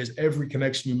career, is every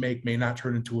connection you make may not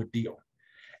turn into a deal.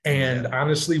 And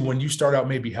honestly, when you start out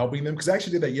maybe helping them, because I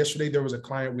actually did that yesterday. There was a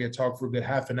client, we had talked for a good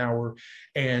half an hour,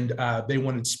 and they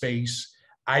wanted space.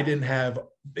 I didn't have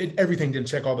everything, didn't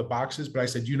check all the boxes, but I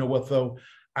said, you know what, though,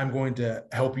 I'm going to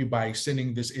help you by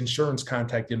sending this insurance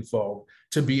contact info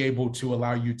to be able to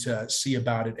allow you to see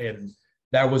about it. And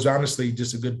that was honestly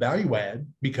just a good value add,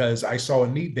 because I saw a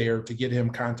need there to get him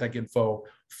contact info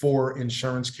for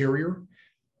insurance carrier.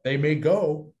 They may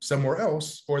go somewhere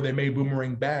else, or they may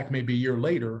boomerang back maybe a year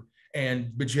later.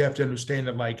 But you have to understand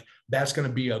that like, that's going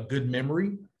to be a good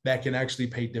memory that can actually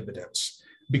pay dividends,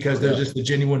 because there's just a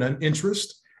genuine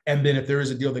interest. And then if there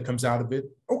is a deal that comes out of it,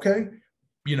 okay.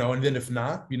 And then if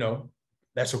not,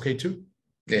 that's okay too.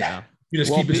 Yeah. You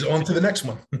just keep it on to the next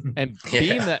one. And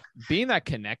being that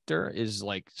connector is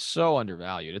like so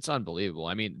undervalued. It's unbelievable.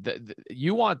 I mean,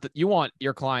 you want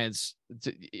your clients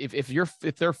to,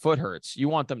 if their foot hurts, you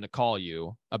want them to call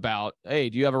you about, hey,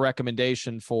 do you have a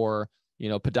recommendation for,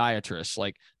 podiatrists?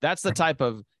 Like that's the type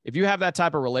of, if you have that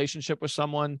type of relationship with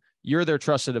someone, you're their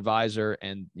trusted advisor,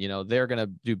 and, they're going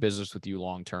to do business with you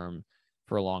long-term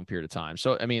for a long period of time.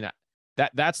 So, I mean,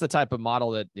 that's the type of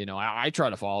model that, I try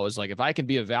to follow, is like, if I can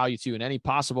be of value to you in any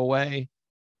possible way,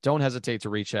 don't hesitate to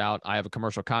reach out. I have a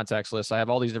commercial contacts list. I have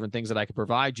all these different things that I could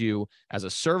provide you as a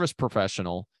service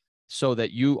professional, so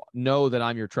that that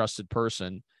I'm your trusted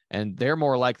person, and they're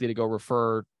more likely to go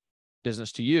refer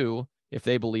business to you if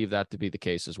they believe that to be the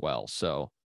case as well. So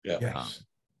yes,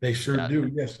 they sure do.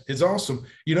 Yes. It's awesome,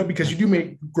 because you do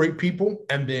make great people,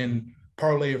 and then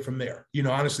parlay it from there,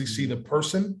 honestly see the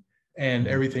person, and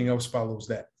everything else follows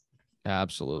that.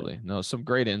 Absolutely. No, some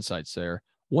great insights there.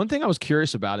 One thing I was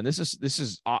curious about, and this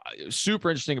is super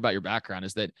interesting about your background,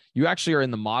 is that you actually are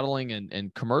in the modeling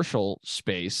and commercial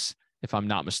space, if I'm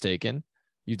not mistaken.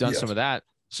 You've done some of that.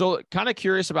 So kind of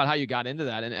curious about how you got into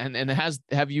that, and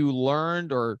have you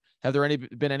learned, or have there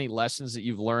been any lessons that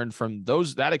you've learned from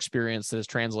that experience that has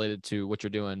translated to what you're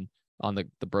doing on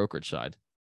the brokerage side?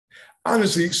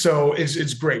 Honestly, so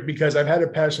it's great because I've had a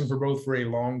passion for both for a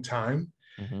long time.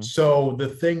 Mm-hmm. So the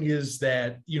thing is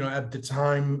that, at the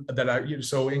time that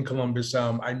so in Columbus,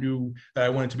 I knew that I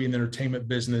wanted to be in the entertainment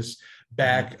business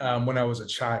back when I was a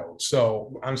child.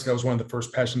 So honestly, that was one of the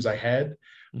first passions I had.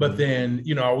 But then,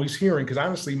 always hearing, because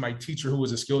honestly, my teacher, who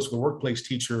was a skills for the workplace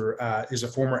teacher, is a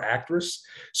former actress.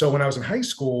 So when I was in high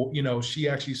school, she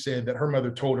actually said that her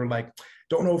mother told her, like,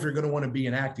 don't know if you're going to want to be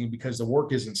in acting because the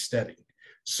work isn't steady.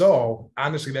 So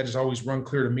honestly, that just always run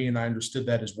clear to me. And I understood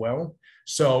that as well.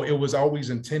 So it was always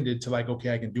intended to like,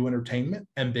 okay, I can do entertainment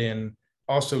and then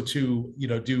also to,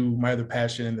 do my other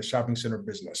passion in the shopping center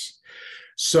business.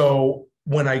 So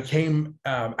when I came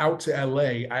out to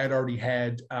LA, I had already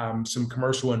had some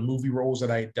commercial and movie roles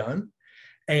that I had done.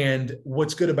 And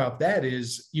what's good about that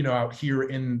is, out here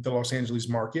in the Los Angeles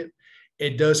market,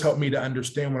 it does help me to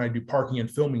understand when I do parking and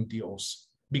filming deals,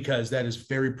 because that is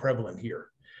very prevalent here.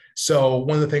 So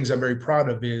one of the things I'm very proud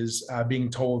of is being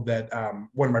told that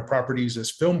one of my properties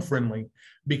is film friendly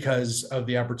because of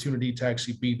the opportunity to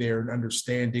actually be there and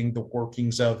understanding the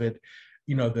workings of it,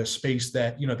 the space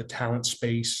that, the talent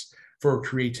space for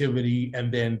creativity,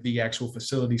 and then the actual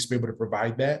facilities to be able to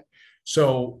provide that.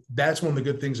 So that's one of the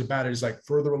good things about it, is like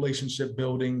further relationship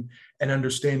building and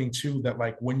understanding too, that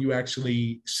like when you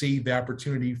actually see the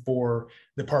opportunity for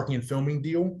the parking and filming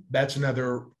deal, that's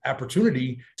another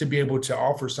opportunity to be able to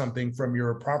offer something from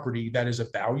your property that is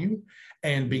of value,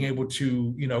 and being able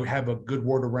to, have a good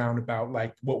word around about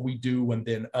like what we do. And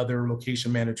then other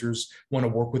location managers want to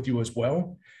work with you as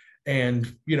well.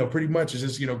 And, pretty much it's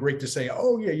just, great to say,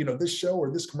 oh yeah, this show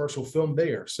or this commercial filmed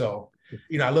there. So,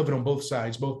 I love it on both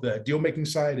sides, both the deal making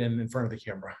side and in front of the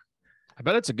camera. I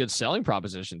bet it's a good selling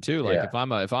proposition too. Like if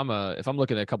I'm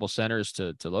looking at a couple centers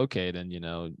to locate, and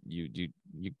you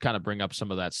kind of bring up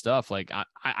some of that stuff. Like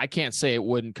I can't say it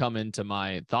wouldn't come into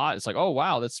my thought. It's like, oh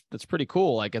wow, that's pretty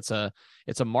cool. Like it's a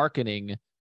marketing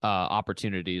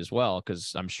opportunity as well,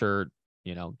 because I'm sure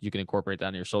you can incorporate that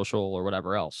in your social or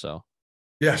whatever else. So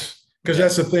yes, because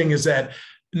that's the thing, is that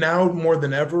now more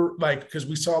than ever, like, because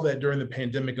we saw that during the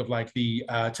pandemic of like the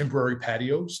temporary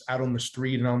patios out on the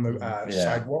street and on the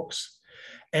sidewalks.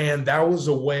 And that was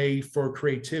a way for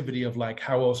creativity of like,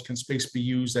 how else can space be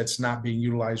used that's not being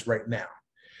utilized right now?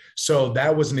 So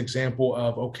that was an example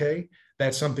of, okay,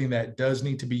 that's something that does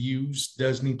need to be used,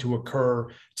 does need to occur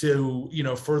to,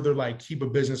 further like keep a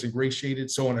business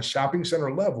ingratiated. So on a shopping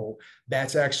center level,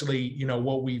 that's actually,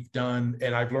 what we've done.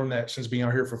 And I've learned that since being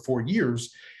out here for 4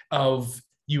 years, of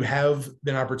you have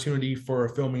an opportunity for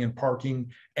filming and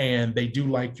parking, and they do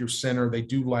like your center. They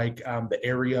do like the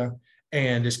area,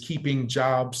 and is keeping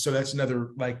jobs. So that's another,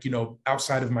 like,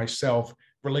 outside of myself,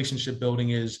 relationship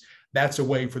building that's a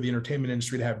way for the entertainment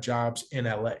industry to have jobs in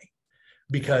LA,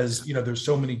 because, there's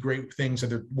so many great things that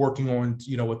they're working on,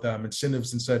 with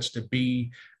incentives and such to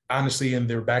be honestly in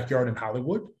their backyard in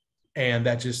Hollywood. And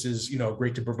that just is,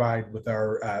 great to provide with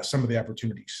our, some of the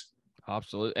opportunities.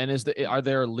 Absolutely. And are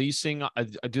there leasing?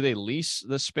 Do they lease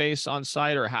the space on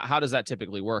site, or how does that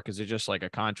typically work? Is it just like a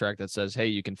contract that says, hey,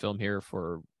 you can film here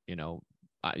for,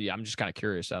 I'm just kind of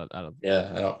curious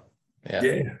Yeah.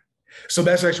 So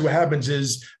that's actually what happens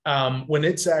is when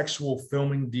it's actual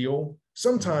filming deal,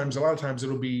 sometimes, a lot of times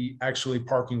it'll be actually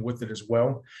parking with it as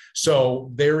well.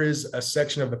 So there is a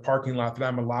section of the parking lot that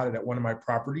I'm allotted at one of my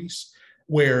properties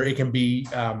where it can be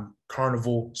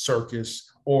carnival, circus,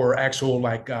 or actual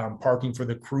like parking for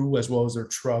the crew as well as their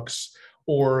trucks,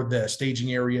 or the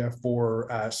staging area for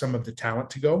some of the talent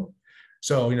to go.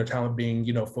 So, talent being,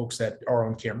 folks that are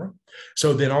on camera.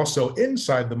 So then also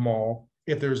inside the mall,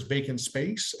 if there's vacant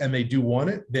space and they do want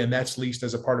it, then that's leased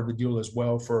as a part of the deal as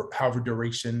well for however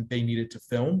duration they need it to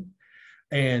film.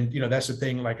 And, that's the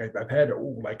thing, like I've had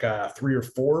 3 or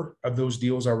 4 of those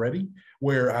deals already,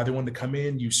 where they want to come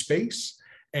in, use space,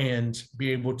 and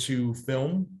be able to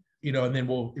film, and then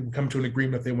we'll come to an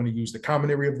agreement if they want to use the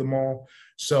common area of the mall.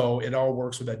 So it all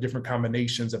works with that different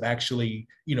combinations of actually,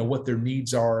 what their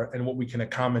needs are and what we can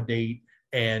accommodate,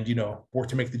 and, work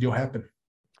to make the deal happen.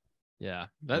 Yeah.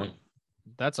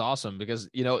 That's awesome, because,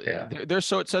 there's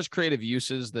such creative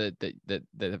uses that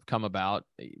have come about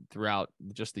throughout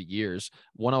just the years.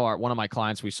 One of my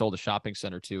clients, we sold a shopping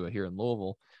center to here in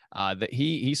Louisville, that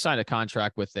he signed a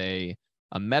contract with a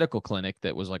medical clinic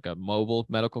that was like a mobile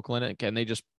medical clinic. And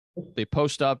they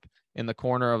post up in the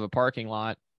corner of a parking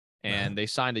lot, and they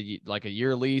signed a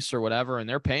year lease or whatever. And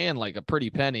they're paying like a pretty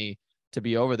penny to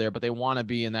be over there, but they want to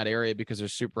be in that area because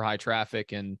there's super high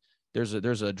traffic, and there's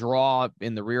a draw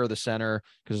in the rear of the center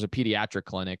because there's a pediatric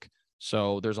clinic.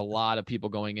 So there's a lot of people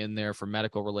going in there for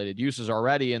medical related uses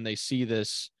already. And they see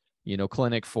this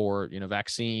clinic for,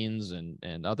 vaccines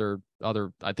and other,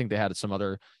 I think they had some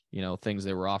other, things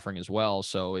they were offering as well.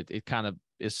 So it kind of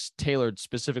is tailored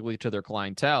specifically to their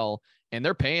clientele, and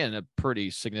they're paying a pretty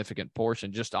significant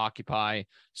portion just to occupy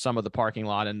some of the parking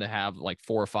lot and to have like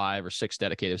 4 or 5 or 6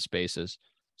 dedicated spaces.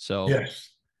 So yes,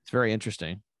 it's very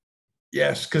interesting.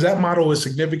 yes, because that model is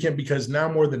significant, because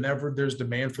now more than ever, there's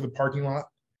demand for the parking lot.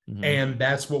 Mm-hmm. And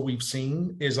that's what we've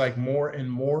seen is like more and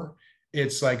more.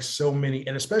 It's like so many,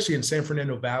 and especially in San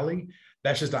Fernando Valley,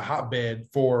 that's just a hotbed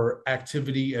for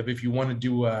activity of, if you want to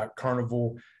do a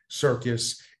carnival,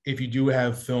 circus, if you do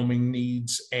have filming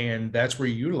needs, and that's where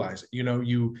you utilize it.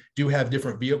 You do have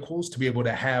different vehicles to be able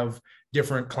to have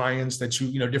different clients that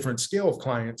different scale of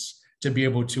clients to be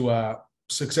able to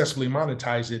successfully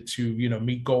monetize it to,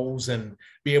 meet goals and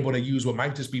be able to use what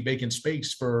might just be vacant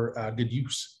space for good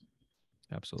use.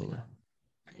 Absolutely.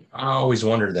 I always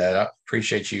wondered that. I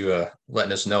appreciate you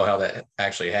letting us know how that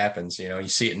actually happens. You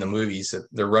see it in the movies that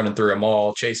they're running through a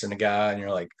mall chasing a guy, and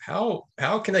you're like, how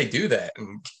can they do that?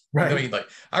 And right.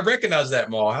 I recognize that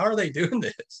mall. How are they doing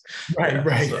this?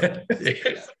 Right. So,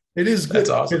 It is good. That's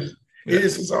awesome.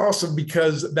 It's awesome,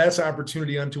 because that's an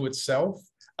opportunity unto itself.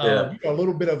 A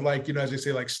little bit of like, as they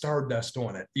say, like stardust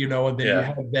on it, and then you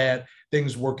have that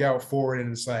things work out for it.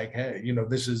 And it's like, hey,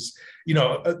 this is,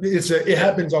 it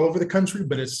happens all over the country,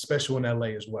 but it's special in LA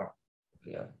as well.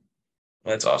 Yeah.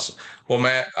 That's awesome. Well,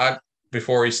 Matt,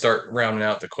 before we start rounding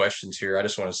out the questions here, I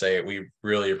just want to say we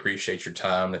really appreciate your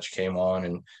time that you came on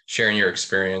and sharing your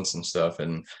experience and stuff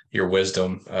and your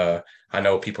wisdom. I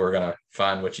know people are going to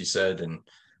find what you said and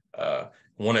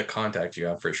want to contact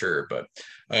you for sure. But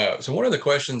so one of the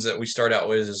questions that we start out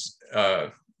with is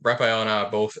Raphael and I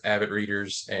are both avid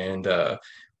readers, and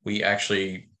we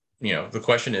actually, the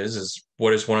question is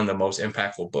what is one of the most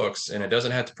impactful books? And it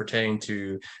doesn't have to pertain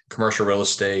to commercial real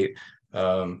estate.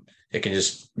 It can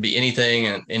just be anything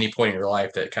at any point in your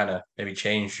life that kind of maybe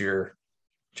change your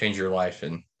life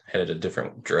and headed a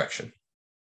different direction.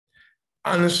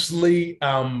 Honestly,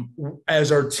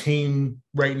 as our team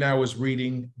right now is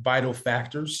reading Vital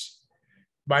Factors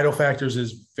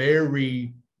is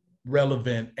very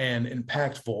relevant and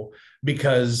impactful,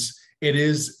 because it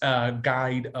is a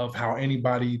guide of how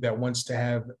anybody that wants to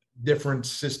have different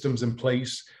systems in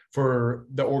place for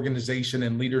the organization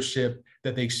and leadership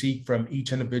that they seek from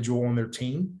each individual on their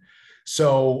team.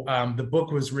 So the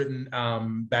book was written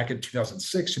back in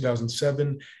 2006,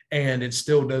 2007, and it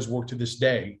still does work to this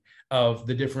day, of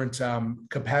the different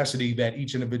capacity that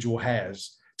each individual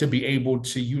has to be able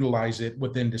to utilize it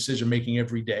within decision-making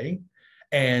every day,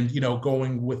 and,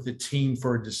 going with the team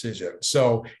for a decision.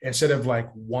 So instead of like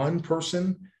one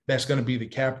person that's going to be the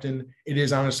captain, it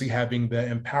is honestly having the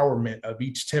empowerment of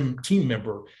each team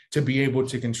member to be able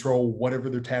to control whatever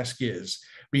their task is,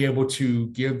 be able to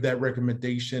give that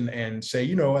recommendation and say,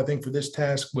 I think for this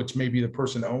task, which maybe the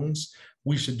person owns,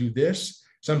 we should do this.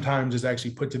 Sometimes it's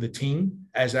actually put to the team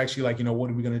as actually like, what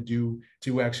are we going to do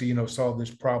to actually, solve this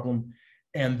problem?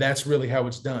 And that's really how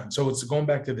it's done. So it's going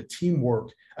back to the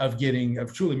teamwork of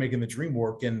truly making the dream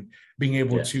work and being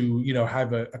able to,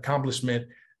 have an accomplishment,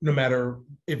 no matter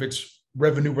if it's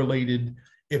revenue related,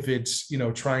 if it's,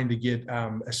 trying to get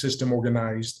a system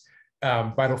organized.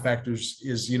 Vital Factors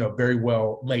is, very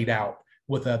well laid out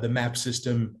with the MAP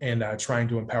system and trying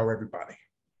to empower everybody.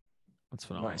 That's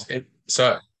phenomenal. Nice.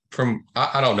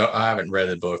 I don't know, I haven't read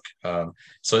the book.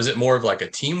 So is it more of like a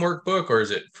teamwork book, or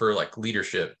is it for like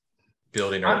leadership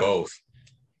building, or both?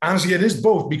 Honestly, it is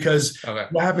both, because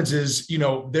what happens is,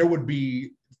 there would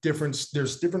be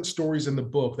there's different stories in the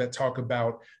book that talk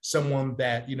about someone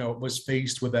that, was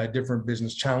faced with different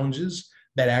business challenges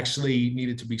that actually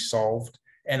needed to be solved.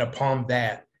 And upon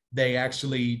that, they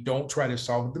actually don't try to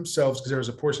solve it themselves, because there's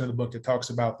a portion of the book that talks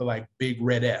about the like big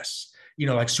red S,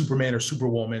 like Superman or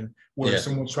Superwoman, where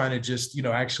someone's trying to just,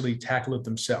 actually tackle it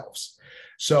themselves.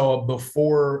 So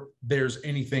before there's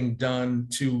anything done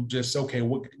to just, okay,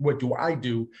 what do I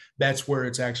do? That's where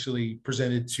it's actually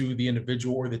presented to the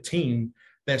individual or the team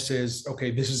that says,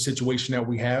 okay, this is a situation that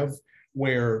we have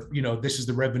where, this is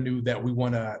the revenue that we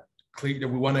want to clear, that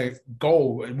we want to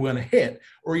go and we want to hit,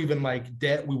 or even like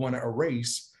debt we want to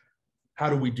erase. How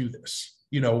do we do this?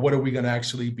 What are we going to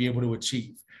actually be able to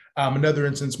achieve? Another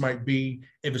instance might be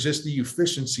if it's just the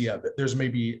efficiency of it. There's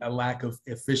maybe a lack of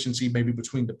efficiency, maybe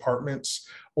between departments,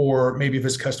 or maybe if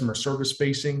it's customer service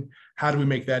facing, how do we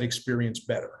make that experience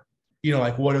better?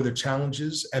 Like what are the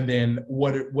challenges? And then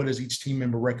what does each team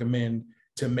member recommend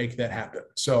to make that happen?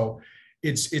 So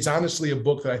it's honestly a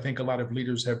book that I think a lot of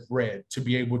leaders have read to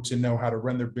be able to know how to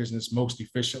run their business most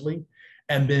efficiently.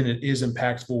 And then it is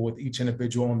impactful with each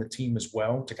individual on the team as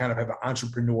well, to kind of have an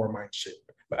entrepreneur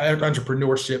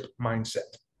entrepreneurship mindset.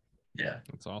 Yeah.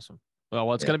 That's awesome.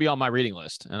 Well, it's going to be on my reading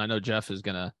list, and I know Jeff is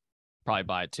going to probably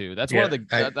buy it too. That's one of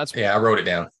the, I wrote it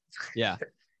down. Yeah.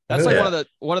 That's like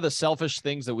one of the selfish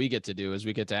things that we get to do is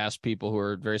we get to ask people who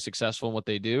are very successful in what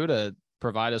they do to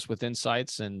provide us with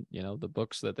insights, and, you know, the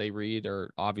books that they read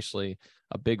are obviously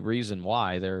a big reason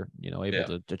why they're, you know,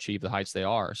 able to achieve the heights they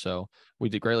are. So we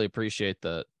do greatly appreciate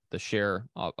the share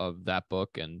of that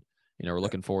book, and, you know, we're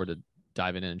looking forward to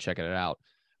diving in and checking it out.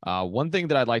 One thing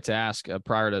that I'd like to ask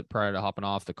prior to hopping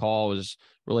off the call is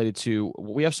related to,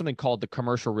 we have something called the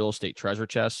Commercial Real Estate Treasure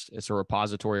Chest. It's a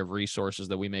repository of resources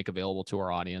that we make available to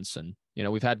our audience. And, you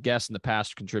know, we've had guests in the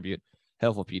past contribute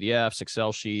helpful PDFs,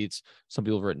 Excel sheets. Some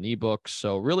people have written ebooks.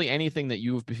 So really anything that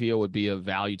you feel would be of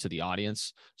value to the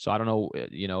audience. So I don't know,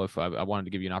 you know, if I wanted to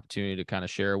give you an opportunity to kind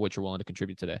of share what you're willing to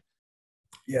contribute today.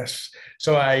 Yes.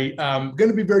 So I'm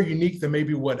going to be very unique than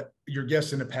maybe what your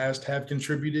guests in the past have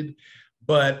contributed,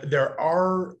 but there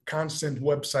are constant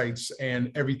websites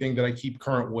and everything that I keep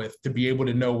current with to be able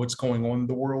to know what's going on in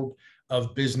the world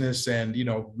of business and, you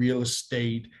know, real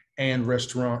estate and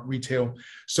restaurant retail.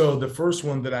 So the first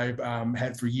one that I've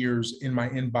had for years in my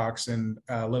inbox, and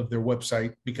I love their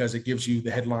website because it gives you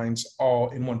the headlines all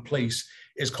in one place,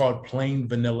 is called Plain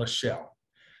Vanilla Shell.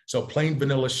 So Plain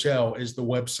Vanilla Shell is the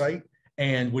website.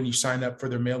 And when you sign up for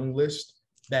their mailing list,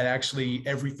 that actually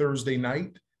every Thursday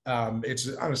night,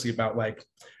 it's honestly about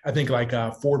I think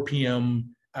 4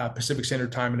 p.m. Pacific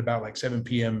Standard Time and about 7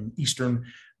 p.m. Eastern.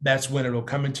 That's when it'll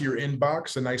come into your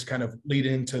inbox, a nice kind of lead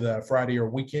into the Friday or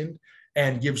weekend,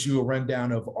 and gives you a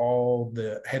rundown of all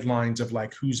the headlines of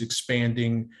who's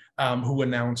expanding, who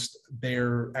announced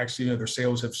their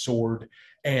sales have soared.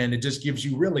 And it just gives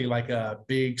you really a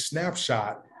big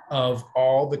snapshot of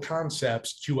all the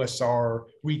concepts, QSR,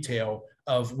 retail,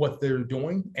 of what they're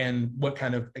doing and what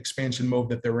kind of expansion mode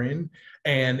that they're in.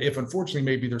 And if unfortunately,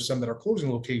 maybe there's some that are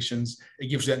closing locations, it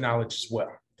gives you that knowledge as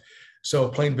well. So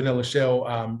Plain Vanilla Shell,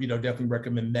 definitely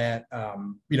recommend that.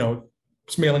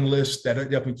 It's mailing list that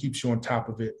definitely keeps you on top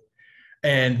of it.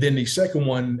 And then the second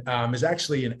one is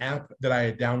actually an app that I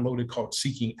had downloaded called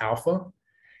Seeking Alpha.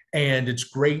 And it's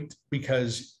great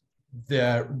because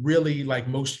the really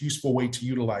most useful way to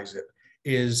utilize it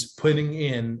is putting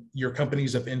in your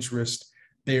companies of interest,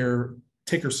 their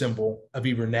ticker symbol of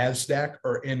either NASDAQ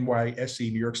or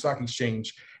NYSE, New York Stock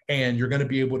Exchange, and you're going to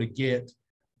be able to get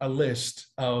a list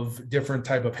of different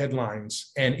type of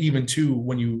headlines, and even too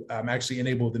when you actually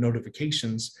enable the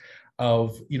notifications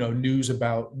of news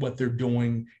about what they're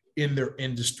doing in their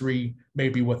industry,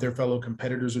 maybe what their fellow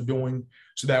competitors are doing.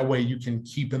 So that way you can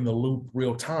keep in the loop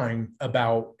real time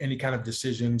about any kind of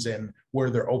decisions and where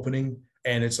they're opening.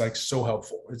 And it's so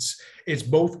helpful. It's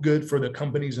both good for the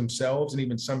companies themselves, and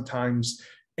even sometimes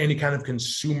any kind of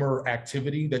consumer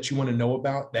activity that you want to know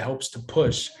about that helps to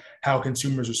push how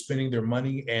consumers are spending their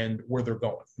money and where they're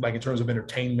going, in terms of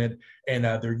entertainment and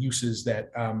their uses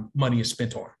that money is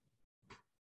spent on.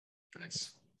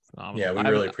 Nice. Yeah, we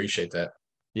really appreciate that.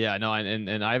 Yeah, no,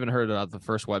 and I haven't heard about the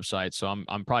first website, so I'm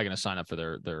probably going to sign up for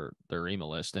their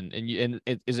email list. And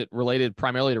is it related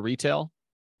primarily to retail?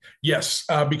 Yes,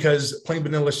 because Plain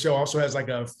Vanilla Shell also has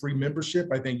a free membership.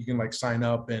 I think you can sign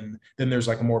up, and then there's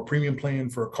a more premium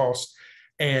plan for a cost.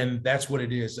 And that's what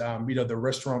it is. The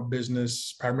restaurant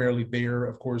business primarily there,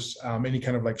 of course, any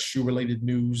kind of shoe related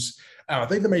news. I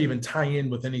think they may even tie in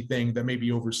with anything that may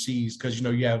be overseas, because,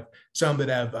 you have some that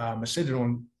have ascended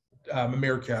on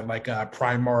America,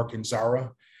 Primark and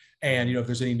Zara. And, if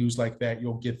there's any news like that,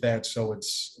 you'll get that. So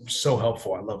it's so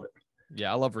helpful. I love it.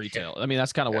 Yeah, I love retail. I mean,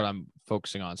 that's kind of what I'm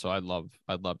focusing on. So I'd love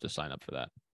to sign up for that.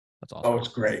 That's awesome. Oh, it's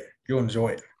great. You'll enjoy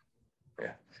it.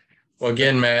 Yeah. Well,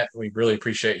 again, Matt, we really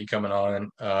appreciate you coming on.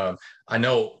 I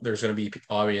know there's going to be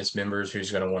audience members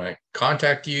who's going to want to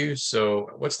contact you. So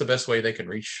what's the best way they can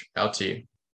reach out to you?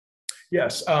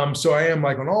 Yes. So I am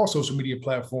on all social media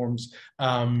platforms.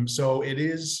 So it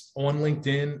is on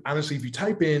LinkedIn. Honestly, if you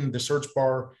type in the search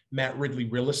bar, Matt Ridley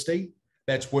Real Estate,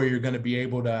 that's where you're going to be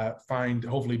able to find,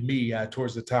 hopefully, me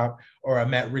towards the top, or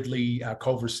Matt Ridley,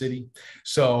 Culver City.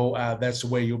 So that's the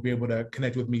way you'll be able to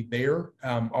connect with me there.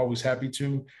 Always happy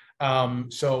to.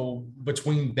 So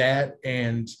between that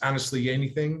and honestly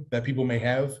anything that people may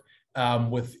have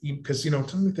because,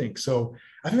 let me think. So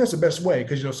I think that's the best way,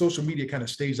 because, social media kind of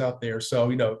stays out there. So,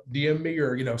 DM me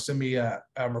or, send me a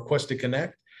request to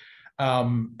connect.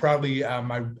 Probably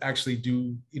I actually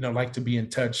do, like to be in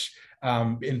touch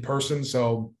in person.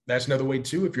 So that's another way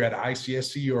too. If you're at an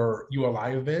ICSC or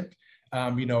ULI event,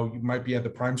 you might be at the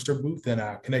Primestor booth, and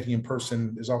connecting in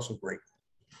person is also great.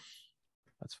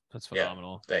 That's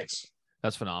phenomenal. Yeah, thanks.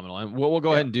 That's phenomenal. And what we'll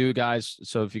go ahead and do, guys,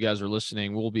 so if you guys are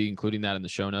listening, we'll be including that in the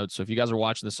show notes. So if you guys are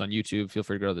watching this on YouTube, feel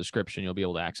free to go to the description. You'll be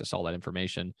able to access all that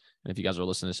information. And if you guys are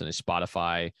listening to this in a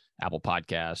Spotify, Apple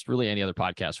podcast, really any other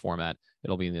podcast format,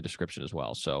 it'll be in the description as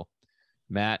well. So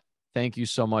Matt, thank you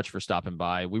so much for stopping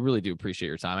by. We really do appreciate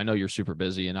your time. I know you're super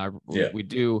busy, and we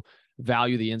do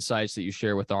value the insights that you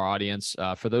share with our audience.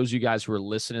 For those of you guys who are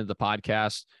listening to the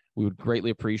podcast, we would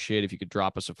greatly appreciate if you could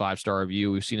drop us a 5-star review.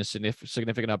 We've seen a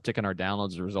significant uptick in our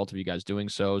downloads as a result of you guys doing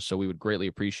so. So we would greatly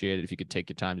appreciate it if you could take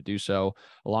your time to do so.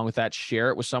 Along with that, share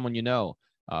it with someone you know.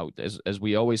 As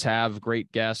we always have great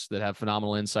guests that have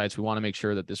phenomenal insights, we want to make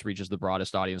sure that this reaches the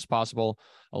broadest audience possible.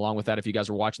 Along with that, if you guys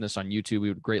are watching this on YouTube, we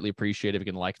would greatly appreciate if you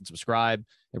can like and subscribe.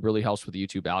 It really helps with the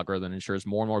YouTube algorithm and ensures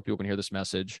more and more people can hear this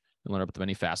message and learn about the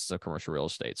many facets of commercial real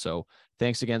estate. So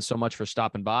thanks again so much for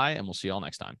stopping by, and we'll see you all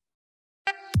next time.